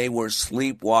that they were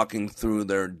sleepwalking through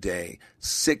their day.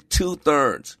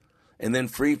 2/3. And then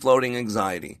free-floating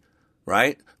anxiety,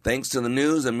 right? Thanks to the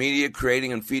news and media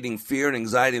creating and feeding fear and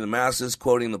anxiety in the masses,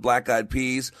 quoting the Black Eyed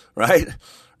Peas, right?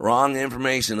 Wrong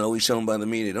information always shown by the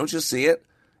media. Don't you see it?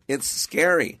 It's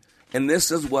scary. And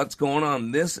this is what's going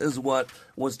on. This is what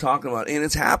was talking about. And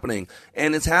it's happening.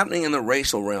 And it's happening in the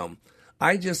racial realm.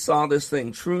 I just saw this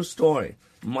thing, true story.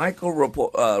 Michael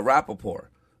Rappaport,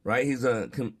 right? He's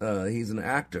an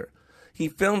actor. He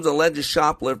films alleged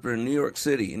shoplifter in New York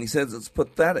City, and he says it's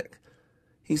pathetic.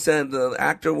 He said the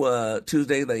actor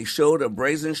Tuesday they showed a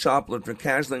brazen shoplifter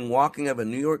casually walking up a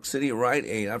New York City Rite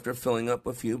Aid after filling up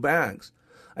a few bags.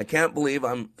 I can't believe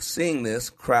I'm seeing this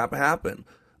crap happen.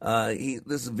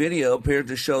 This video appeared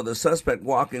to show the suspect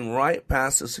walking right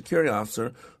past a security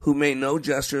officer who made no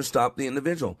gesture to stop the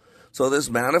individual. So this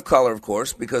man of color, of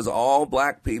course, because all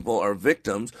black people are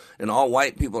victims and all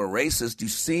white people are racist, do you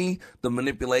see the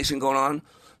manipulation going on?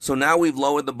 So now we've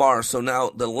lowered the bar. So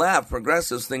now the left,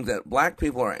 progressives, think that black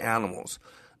people are animals.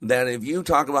 That if you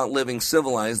talk about living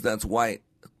civilized, that's white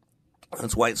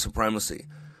supremacy.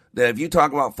 That if you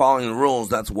talk about following the rules,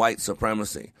 that's white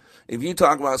supremacy. If you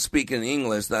talk about speaking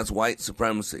English, that's white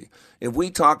supremacy. If we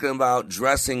talking about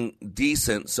dressing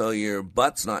decent so your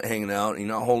butt's not hanging out and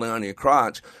you're not holding on to your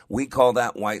crotch, we call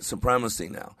that white supremacy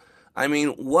now. I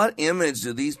mean, what image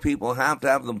do these people have to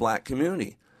have of the black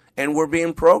community? And we're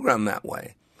being programmed that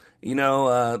way. You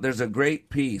know, there's a great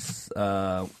piece.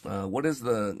 I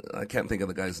can't think of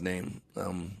the guy's name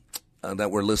that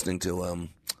we're listening to.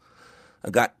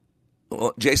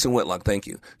 Jason Whitlock, thank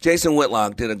you. Jason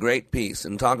Whitlock did a great piece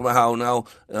and talked about how now,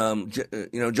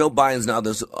 Joe Biden's now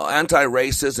this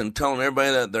anti-racist and telling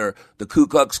everybody that they're the Ku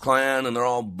Klux Klan and they're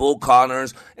all bull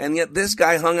conners. And yet this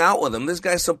guy hung out with them. This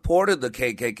guy supported the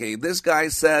KKK. This guy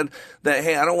said that,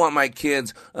 hey, I don't want my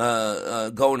kids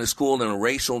going to school in a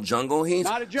racial jungle. He's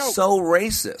so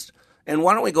racist. And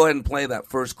why don't we go ahead and play that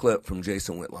first clip from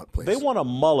Jason Whitlock, please? They want a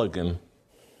mulligan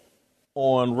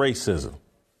on racism.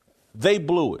 They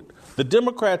blew it. The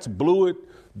Democrats blew it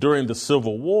during the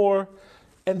Civil War,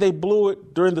 and they blew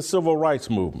it during the Civil Rights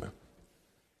Movement.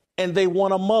 And they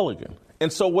want a mulligan.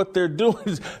 And so what they're doing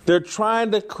is they're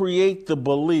trying to create the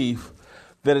belief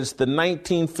that it's the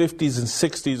 1950s and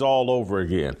 60s all over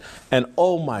again. And,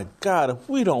 oh, my God, if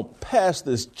we don't pass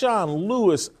this John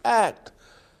Lewis Act,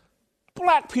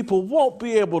 black people won't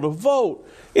be able to vote.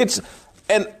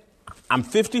 And I'm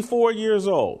 54 years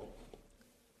old.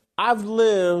 I've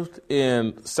lived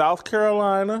in South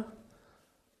Carolina,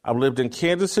 I've lived in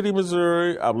Kansas City,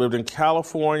 Missouri, I've lived in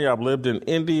California, I've lived in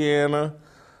Indiana,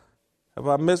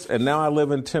 and now I live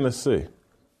in Tennessee.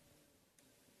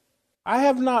 I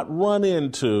have not run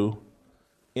into,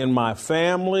 in my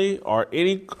family or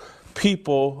any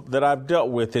people that I've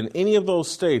dealt with in any of those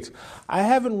states, I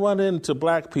haven't run into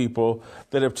black people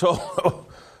that have told,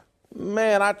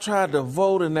 man, I tried to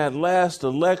vote in that last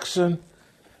election,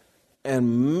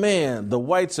 and man, the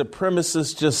white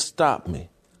supremacists just stopped me.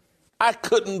 I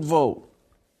couldn't vote.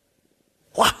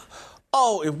 Wow.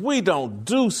 Oh, if we don't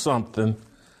do something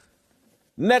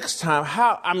next time,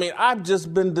 I've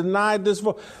just been denied this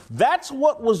vote. That's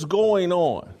what was going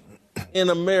on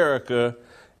in America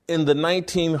in the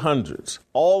 1900s,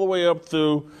 all the way up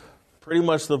through pretty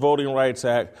much the Voting Rights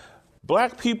Act.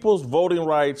 Black people's voting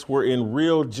rights were in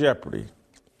real jeopardy.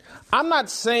 I'm not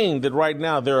saying that right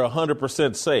now they're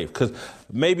 100% safe, because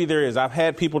maybe there is. I've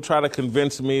had people try to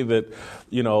convince me that,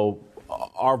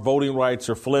 our voting rights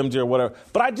are flimsy or whatever.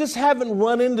 But I just haven't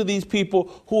run into these people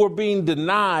who are being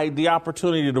denied the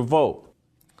opportunity to vote.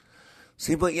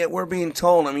 See, but yet we're being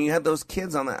told. You had those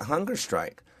kids on that hunger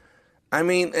strike. And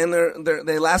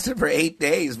they lasted for 8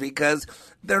 days because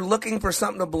they're looking for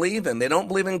something to believe in. They don't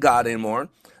believe in God anymore.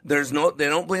 They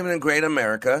don't believe in a great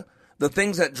America. The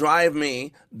things that drive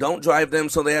me don't drive them,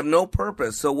 so they have no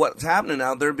purpose. So what's happening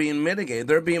now, they're being mitigated.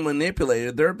 They're being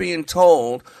manipulated. They're being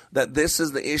told that this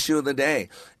is the issue of the day.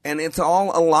 And it's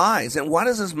all a lies. And why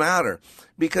does this matter?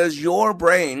 Because your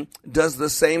brain does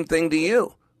the same thing to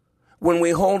you. When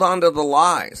we hold on to the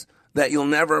lies that you'll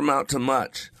never amount to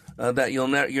much, that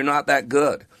you're not that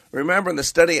good, Remember, in the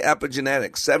study of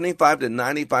epigenetics, 75 to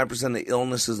 95% of the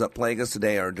illnesses that plague us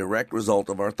today are a direct result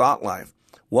of our thought life.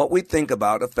 What we think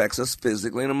about affects us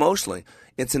physically and emotionally.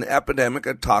 It's an epidemic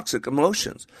of toxic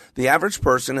emotions. The average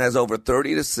person has over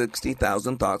 30 to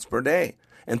 60,000 thoughts per day.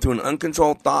 And through an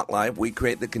uncontrolled thought life, we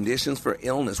create the conditions for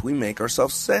illness. We make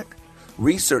ourselves sick.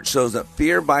 Research shows that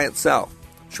fear by itself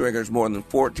triggers more than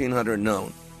 1,400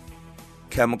 known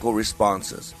chemical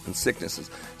responses and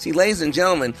sicknesses. See, ladies and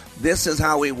gentlemen, this is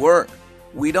how we work.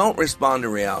 We don't respond to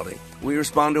reality. We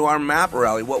respond to our map of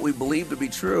reality, what we believe to be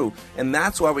true. And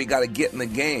that's why we got to get in the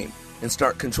game and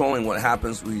start controlling what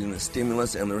happens between the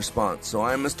stimulus and the response. So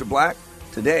I'm Mr. Black.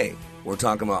 Today, we're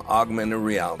talking about augmented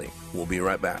reality. We'll be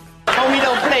right back. Oh, we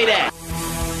don't play that.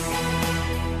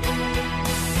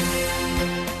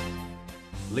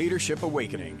 Leadership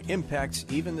Awakening impacts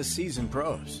even the seasoned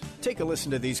pros. Take a listen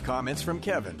to these comments from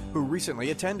Kevin, who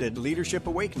recently attended Leadership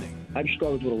Awakening. I've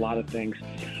struggled with a lot of things.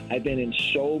 I've been in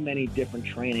so many different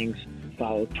trainings,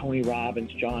 followed Tony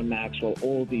Robbins, John Maxwell,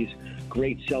 all these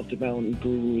great self-development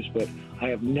gurus, but I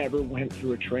have never went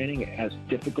through a training as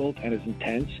difficult and as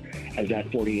intense as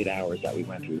that 48 hours that we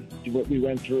went through. What we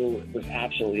went through was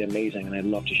absolutely amazing, and I'd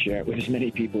love to share it with as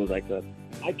many people as I could.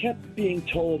 I kept being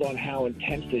told on how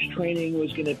intense this training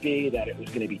was going to be, that it was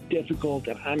going to be difficult.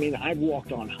 And I mean, I've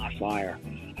walked on hot fire.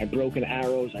 I've broken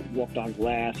arrows. I've walked on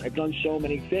glass. I've done so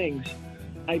many things.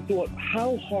 I thought,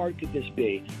 how hard could this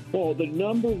be? Well, the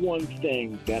number one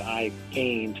thing that I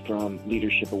gained from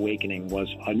Leadership Awakening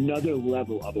was another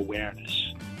level of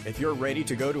awareness. If you're ready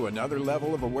to go to another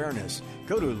level of awareness,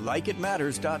 go to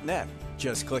likeitmatters.net.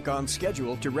 Just click on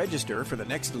schedule to register for the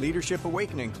next Leadership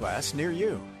Awakening class near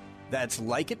you. That's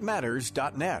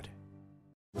likeitmatters.net.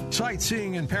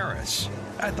 Sightseeing in Paris,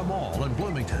 at the mall in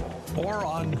Bloomington, or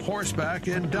on horseback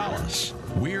in Dallas.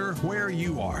 We're where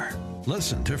you are.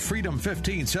 Listen to Freedom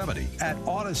 1570 at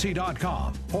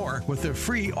Odyssey.com or with the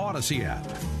free Odyssey app.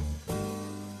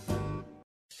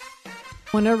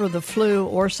 Whenever the flu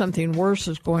or something worse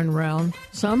is going around,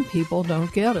 some people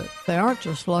don't get it. They aren't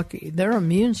just lucky. Their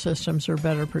immune systems are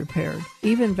better prepared.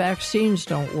 Even vaccines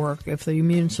don't work if the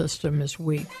immune system is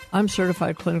weak. I'm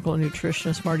certified clinical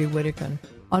nutritionist Marty Whittakin.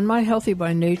 On my Healthy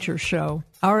by Nature show,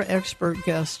 our expert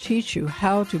guests teach you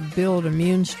how to build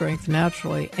immune strength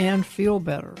naturally and feel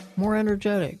better, more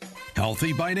energetic.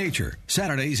 Healthy by Nature,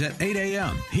 Saturdays at 8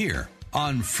 a.m. here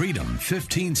on Freedom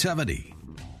 1570.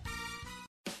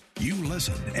 You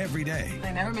listen every day.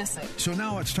 I never miss it. So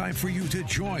now it's time for you to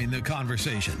join the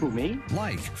conversation. Who, me?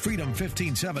 Like Freedom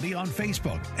 1570 on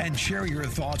Facebook and share your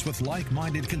thoughts with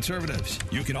like-minded conservatives.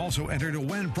 You can also enter to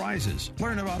win prizes,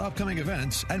 learn about upcoming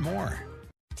events, and more.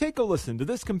 Take a listen to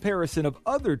this comparison of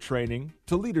other training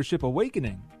to Leadership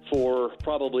Awakening. For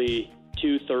probably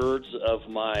 2/3 of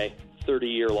my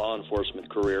 30-year law enforcement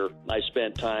career, I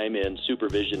spent time in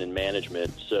supervision and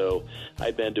management, so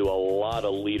I've been to a lot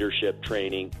of leadership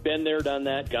training. Been there, done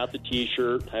that, got the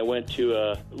T-shirt. I went to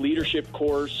a leadership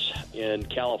course in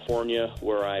California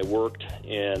where I worked,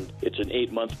 and it's an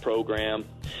 8-month program.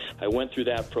 I went through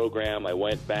that program. I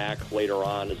went back later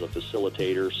on as a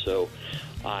facilitator, so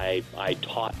I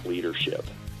taught leadership.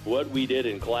 What we did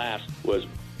in class was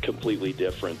completely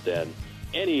different than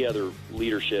any other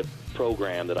leadership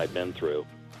program that I've been through.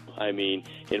 I mean,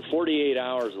 in 48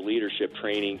 hours of leadership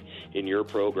training in your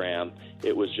program,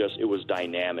 it was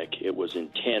dynamic. It was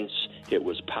intense. It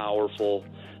was powerful.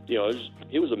 You know,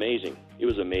 it was amazing. It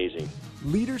was amazing.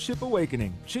 Leadership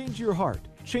Awakening. Change your heart.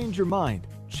 Change your mind.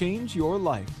 Change your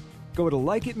life. Go to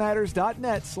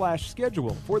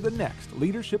likeitmatters.net/schedule for the next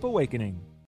Leadership Awakening.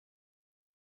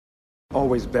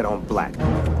 Always bet on black.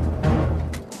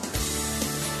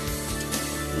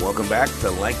 Welcome back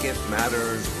to Like It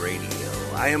Matters Radio.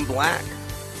 I am Black,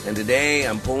 and today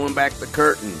I'm pulling back the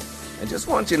curtain. I just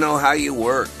want you to know how you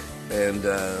work, and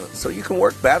so you can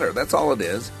work better. That's all it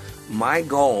is. My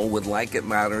goal with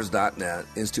likeitmatters.net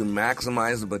is to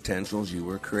maximize the potentials you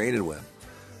were created with.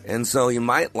 And so you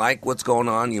might like what's going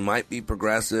on. You might be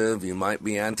progressive. You might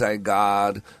be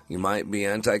anti-God. You might be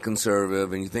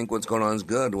anti-conservative, and you think what's going on is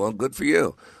good. Well, good for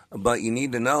you. But you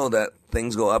need to know that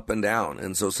things go up and down.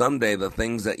 And so someday the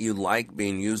things that you like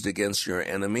being used against your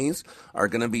enemies are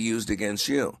going to be used against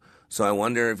you. So I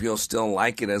wonder if you'll still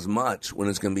like it as much when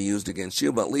it's going to be used against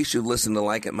you. But at least you've listened to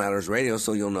Like It Matters Radio,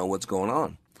 so you'll know what's going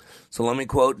on. So let me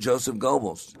quote Joseph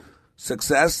Goebbels.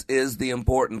 Success is the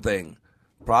important thing.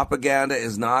 Propaganda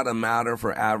is not a matter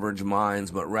for average minds,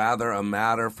 but rather a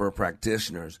matter for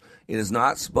practitioners. It is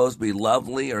not supposed to be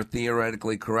lovely or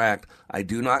theoretically correct. I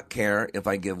do not care if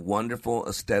I give wonderful,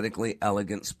 aesthetically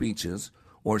elegant speeches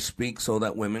or speak so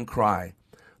that women cry.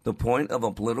 The point of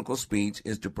a political speech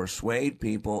is to persuade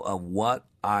people of what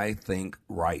I think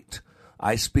right.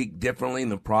 I speak differently in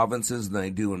the provinces than I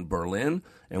do in Berlin,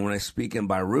 and when I speak in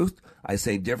Beirut, I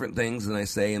say different things than I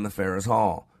say in the Ferris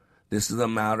Hall. This is a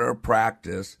matter of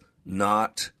practice,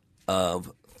 not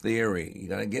of theory. You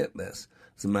got to get this.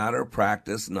 It's a matter of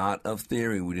practice, not of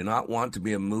theory. We do not want to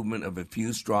be a movement of a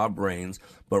few straw brains,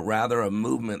 but rather a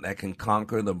movement that can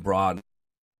conquer the broad,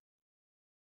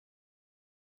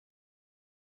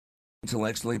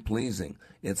 intellectually pleasing.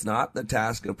 It's not the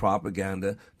task of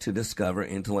propaganda to discover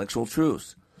intellectual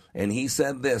truths. And he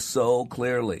said this so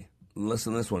clearly.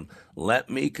 Listen to this one. Let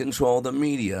me control the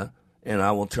media, and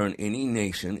I will turn any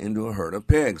nation into a herd of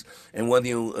pigs. And whether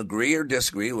you agree or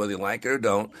disagree, whether you like it or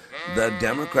don't, the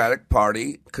Democratic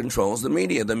Party controls the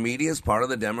media. The media is part of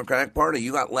the Democratic Party.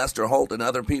 You got Lester Holt and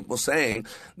other people saying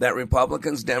that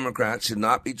Republicans, Democrats should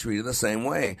not be treated the same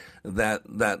way,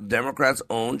 that Democrats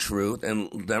own truth and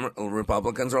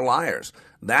Republicans are liars.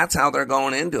 That's how they're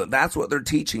going into it. That's what they're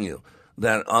teaching you,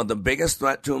 that the biggest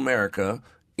threat to America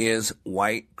is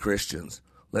white Christians.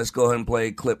 Let's go ahead and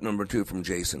play clip number 2 from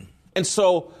Jason. And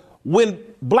so when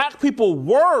black people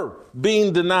were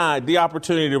being denied the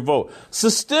opportunity to vote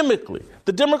systemically,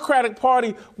 the Democratic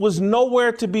Party was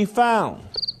nowhere to be found.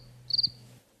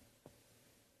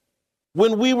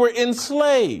 When we were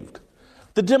enslaved,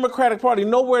 the Democratic Party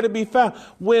nowhere to be found.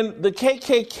 When the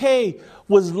KKK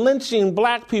was lynching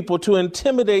black people to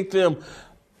intimidate them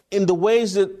in the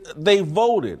ways that they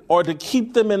voted or to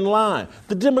keep them in line,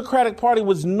 the Democratic Party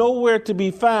was nowhere to be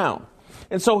found.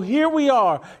 And so here we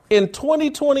are in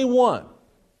 2021.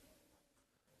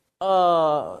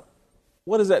 What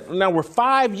is that? Now we're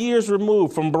 5 years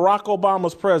removed from Barack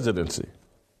Obama's presidency.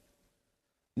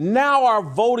 Now our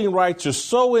voting rights are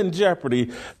so in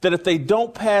jeopardy that if they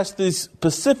don't pass this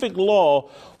specific law,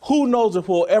 who knows if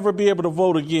we'll ever be able to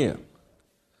vote again.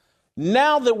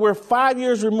 Now that we're 5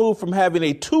 years removed from having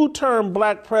a 2-term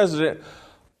black president,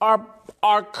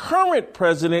 our current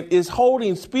president is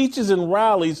holding speeches and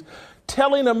rallies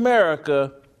telling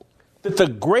America that the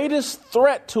greatest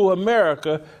threat to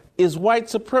America is white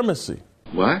supremacy.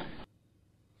 What?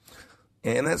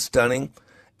 And that's stunning.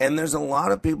 And there's a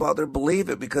lot of people out there believe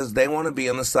it because they want to be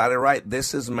on the side of right.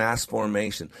 This is mass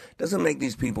formation. Doesn't make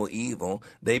these people evil.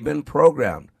 They've been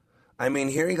programmed. I mean,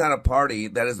 here you got a party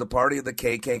that is the party of the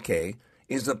KKK,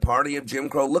 is the party of Jim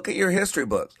Crow. Look at your history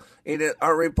books. It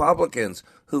are Republicans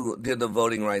who did the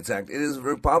Voting Rights Act. It is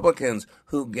Republicans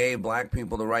who gave black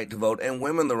people the right to vote and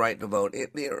women the right to vote.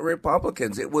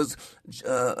 Republicans. It was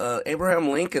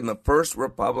Abraham Lincoln, the first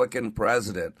Republican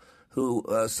president, who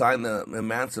signed the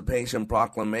Emancipation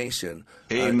Proclamation.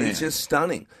 Amen. It's just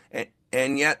stunning.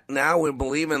 And yet now we're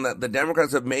believing that the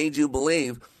Democrats have made you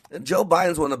believe Joe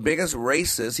Biden's one of the biggest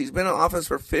racists. He's been in office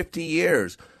for 50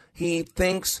 years. He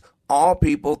thinks all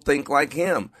people think like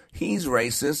him. He's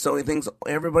racist, so he thinks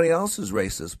everybody else is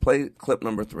racist. Play clip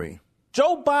number 3.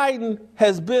 Joe Biden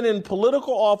has been in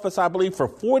political office, I believe, for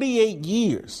 48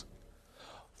 years.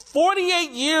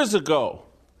 48 years ago,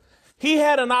 he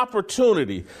had an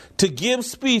opportunity to give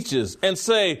speeches and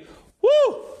say,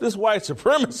 whoo, this white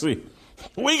supremacy,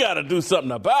 we got to do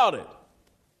something about it.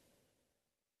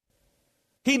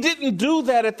 He didn't do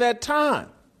that at that time.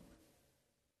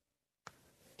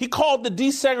 He called the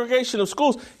desegregation of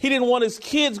schools. He didn't want his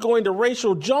kids going to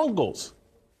racial jungles.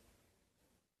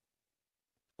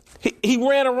 He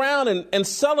ran around and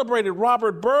celebrated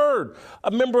Robert Byrd,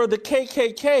 a member of the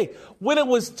KKK. When it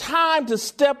was time to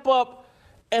step up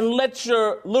and let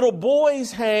your little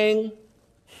boys hang,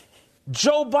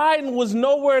 Joe Biden was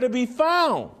nowhere to be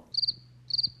found.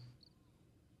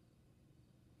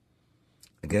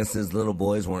 I guess his little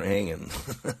boys weren't hanging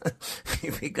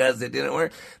because it didn't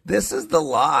work. This is the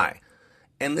lie.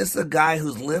 And this is a guy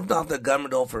who's lived off the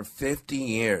government dole for 50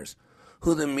 years,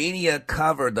 who the media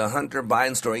covered the Hunter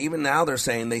Biden story. Even now they're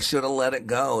saying they should have let it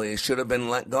go. It should have been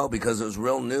let go because it was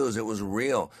real news. It was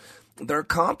real. They're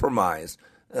compromised.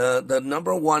 The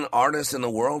number one artist in the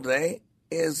world today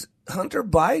is Hunter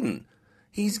Biden.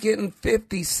 He's getting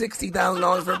 $50,000,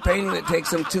 $60,000 for a painting that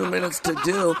takes him 2 minutes to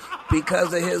do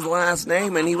because of his last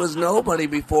name. And he was nobody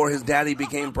before his daddy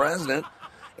became president.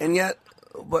 And yet,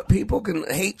 but people can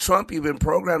hate Trump. You've been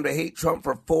programmed to hate Trump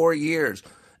for 4 years.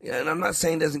 And I'm not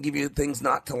saying it doesn't give you things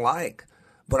not to like.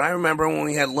 But I remember when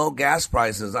we had low gas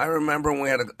prices. I remember when we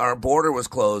had our border was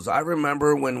closed. I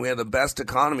remember when we had the best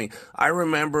economy. I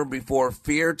remember before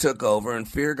fear took over and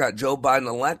fear got Joe Biden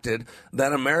elected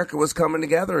that America was coming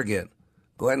together again.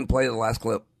 Go ahead and play the last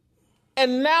clip.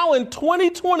 And now in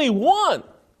 2021,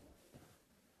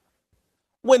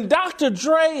 when Dr.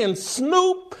 Dre and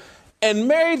Snoop and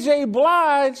Mary J.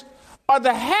 Blige are the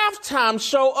halftime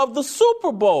show of the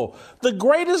Super Bowl, the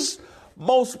greatest,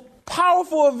 most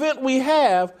powerful event we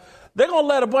have. They're going to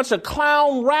let a bunch of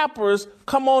clown rappers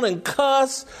come on and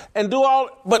cuss and do all,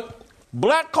 but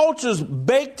black culture's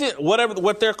baked in,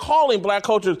 what they're calling black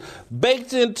culture,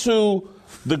 baked into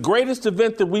the greatest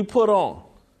event that we put on.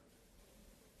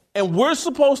 And we're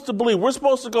supposed to believe, we're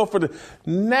supposed to go for the,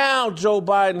 now Joe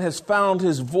Biden has found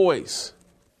his voice.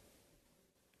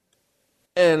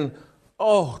 And,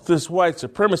 this white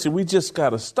supremacy, we just got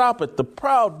to stop it. The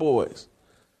Proud Boys,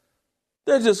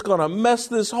 they're just going to mess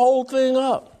this whole thing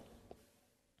up.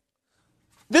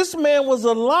 This man was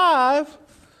alive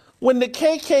when the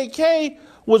KKK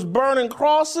was burning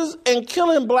crosses and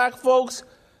killing black folks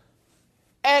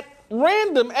at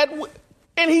random,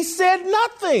 and he said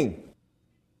nothing.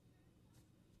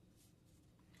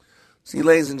 See,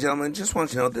 ladies and gentlemen, just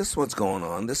want you to know this is what's going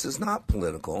on. This is not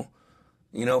political.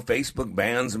 You know, Facebook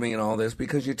bans me and all this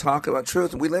because you talk about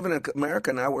truth. We live in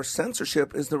America now where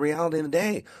censorship is the reality of the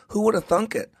day. Who would have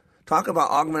thunk it? Talk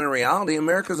about augmented reality.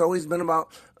 America's always been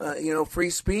about,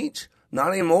 free speech.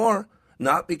 Not anymore.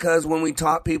 Not because when we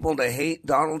taught people to hate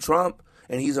Donald Trump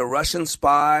and he's a Russian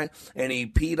spy and he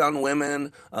peed on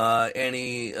women and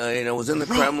he was in the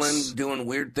Kremlin doing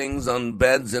weird things on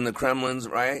beds in the Kremlins,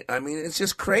 right? I mean, it's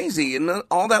just crazy. And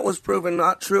all that was proven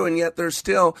not true, and yet there's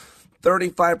still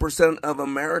 35% of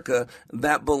America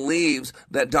that believes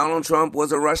that Donald Trump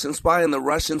was a Russian spy and the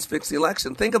Russians fixed the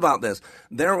election. Think about this.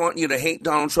 They want you to hate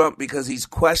Donald Trump because he's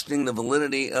questioning the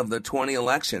validity of the 20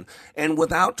 election. And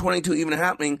without 22 even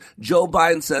happening, Joe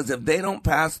Biden says if they don't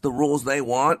pass the rules they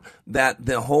want, that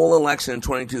the whole election in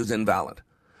 22 is invalid.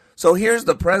 So here's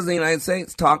the President of the United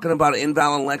States talking about an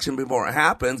invalid election before it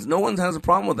happens. No one has a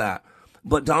problem with that.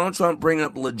 But Donald Trump bringing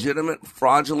up legitimate,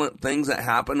 fraudulent things that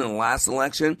happened in the last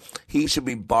election, he should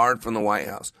be barred from the White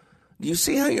House. Do you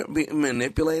see how you're being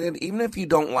manipulated? Even if you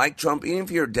don't like Trump, even if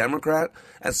you're a Democrat,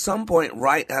 at some point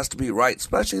right has to be right,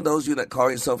 especially those of you that call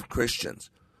yourself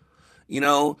Christians. You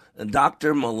know,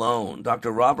 Dr. Malone,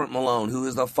 Dr. Robert Malone, who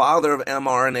is the father of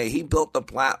mRNA, he built the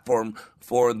platform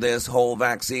for this whole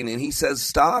vaccine, and he says,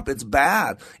 stop, it's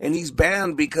bad. And he's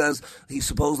banned because he's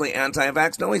supposedly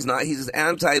anti-vax. No, he's not. He's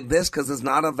anti-this because it's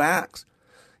not a vax.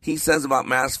 He says about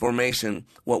mass formation,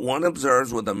 what one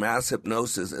observes with a mass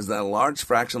hypnosis is that a large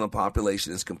fraction of the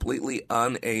population is completely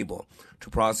unable to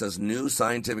process new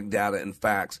scientific data and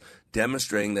facts,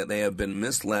 demonstrating that they have been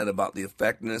misled about the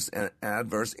effectiveness and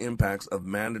adverse impacts of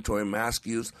mandatory mask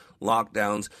use,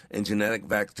 lockdowns, and genetic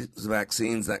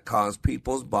vaccines that cause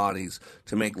people's bodies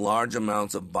to make large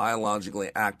amounts of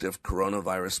biologically active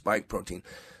coronavirus spike protein.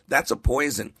 That's a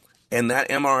poison, and that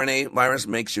mRNA virus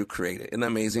makes you create it. Isn't that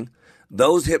amazing?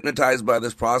 Those hypnotized by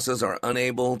this process are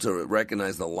unable to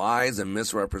recognize the lies and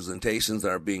misrepresentations that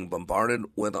are being bombarded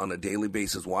with on a daily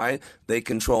basis. Why? They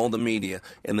control the media,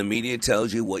 and the media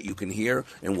tells you what you can hear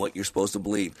and what you're supposed to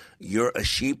believe. You're a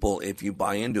sheeple if you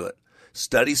buy into it.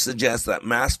 Studies suggest that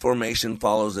mass formation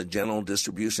follows a general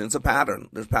distribution. It's a pattern.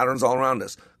 There's patterns all around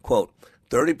us. Quote,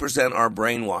 30% are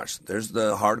brainwashed. There's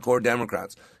the hardcore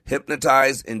Democrats.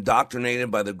 Hypnotized,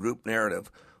 indoctrinated by the group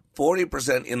narrative.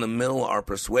 40% in the middle are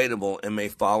persuadable and may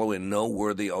follow if no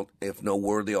worthy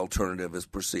alternative is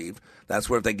perceived. That's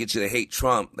where if they get you to hate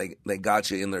Trump, they got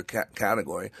you in their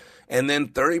category. And then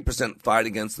 30% fight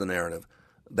against the narrative.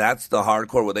 That's the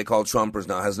hardcore, what they call Trumpers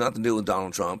now. It has nothing to do with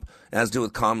Donald Trump. It has to do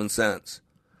with common sense.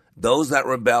 Those that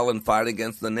rebel and fight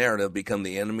against the narrative become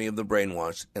the enemy of the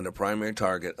brainwashed and the primary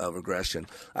target of aggression.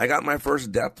 I got my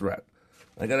first death threat.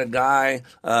 I got a guy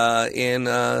in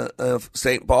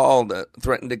St. Paul that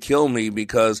threatened to kill me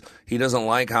because he doesn't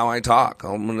like how I talk.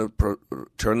 I'm going to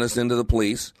turn this into the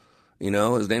police. You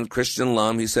know, his name's Christian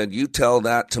Lum. He said, you tell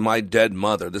that to my dead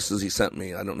mother. This is, he sent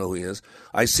me. I don't know who he is.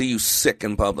 I see you sick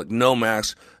in public. No,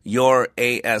 Max, your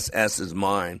ASS is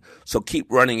mine. So keep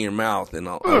running your mouth, and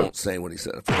I won't say what he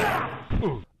said for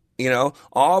that. You know,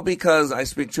 all because I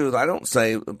speak truth. I don't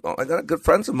say, I got good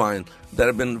friends of mine that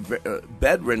have been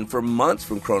bedridden for months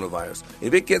from coronavirus.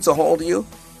 If it gets a hold of you,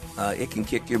 it can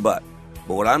kick your butt.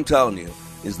 But what I'm telling you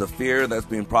is the fear that's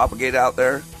being propagated out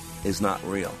there is not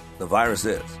real. The virus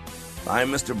is. I'm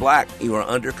Mr. Black. You are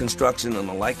under construction on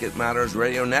the Like It Matters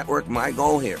radio network. My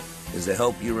goal here is to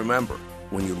help you remember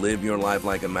when you live your life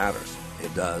like it matters.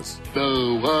 It does.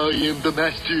 No, I am the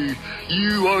master.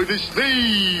 You are the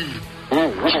slave.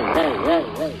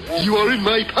 You are in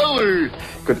my power.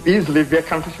 Could easily be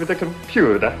accomplished with a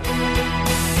computer.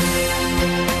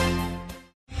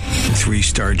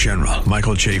 3-star general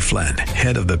Michael J. Flynn,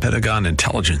 head of the Pentagon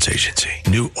Intelligence Agency,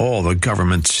 knew all the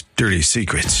government's dirty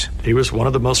secrets. He was one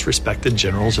of the most respected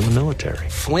generals in the military.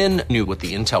 Flynn knew what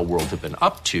the intel world had been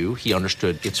up to. He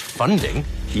understood its funding.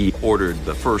 He ordered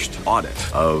the first audit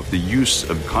of the use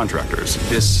of contractors.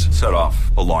 This set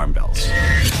off alarm bells.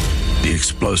 The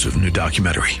explosive new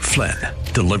documentary, Flynn,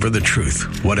 Deliver the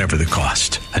Truth, Whatever the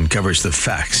Cost, uncovers the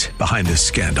facts behind this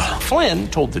scandal. Flynn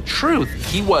told the truth.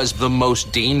 He was the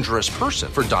most dangerous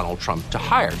person for Donald Trump to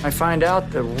hire. I find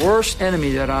out the worst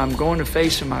enemy that I'm going to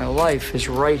face in my life is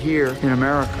right here in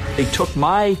America. They took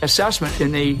my assessment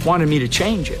and they wanted me to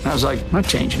change it. And I was like, I'm not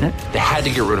changing it. They had to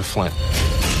get rid of Flynn.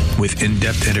 With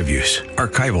in-depth interviews,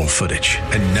 archival footage,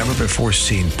 and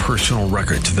never-before-seen personal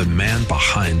records of the man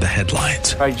behind the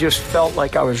headlines. I just felt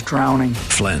like I was drowning.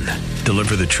 Flynn,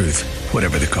 Deliver the Truth,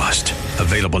 Whatever the Cost.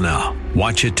 Available now.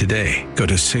 Watch it today. Go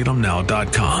to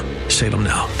salemnow.com.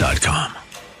 salemnow.com.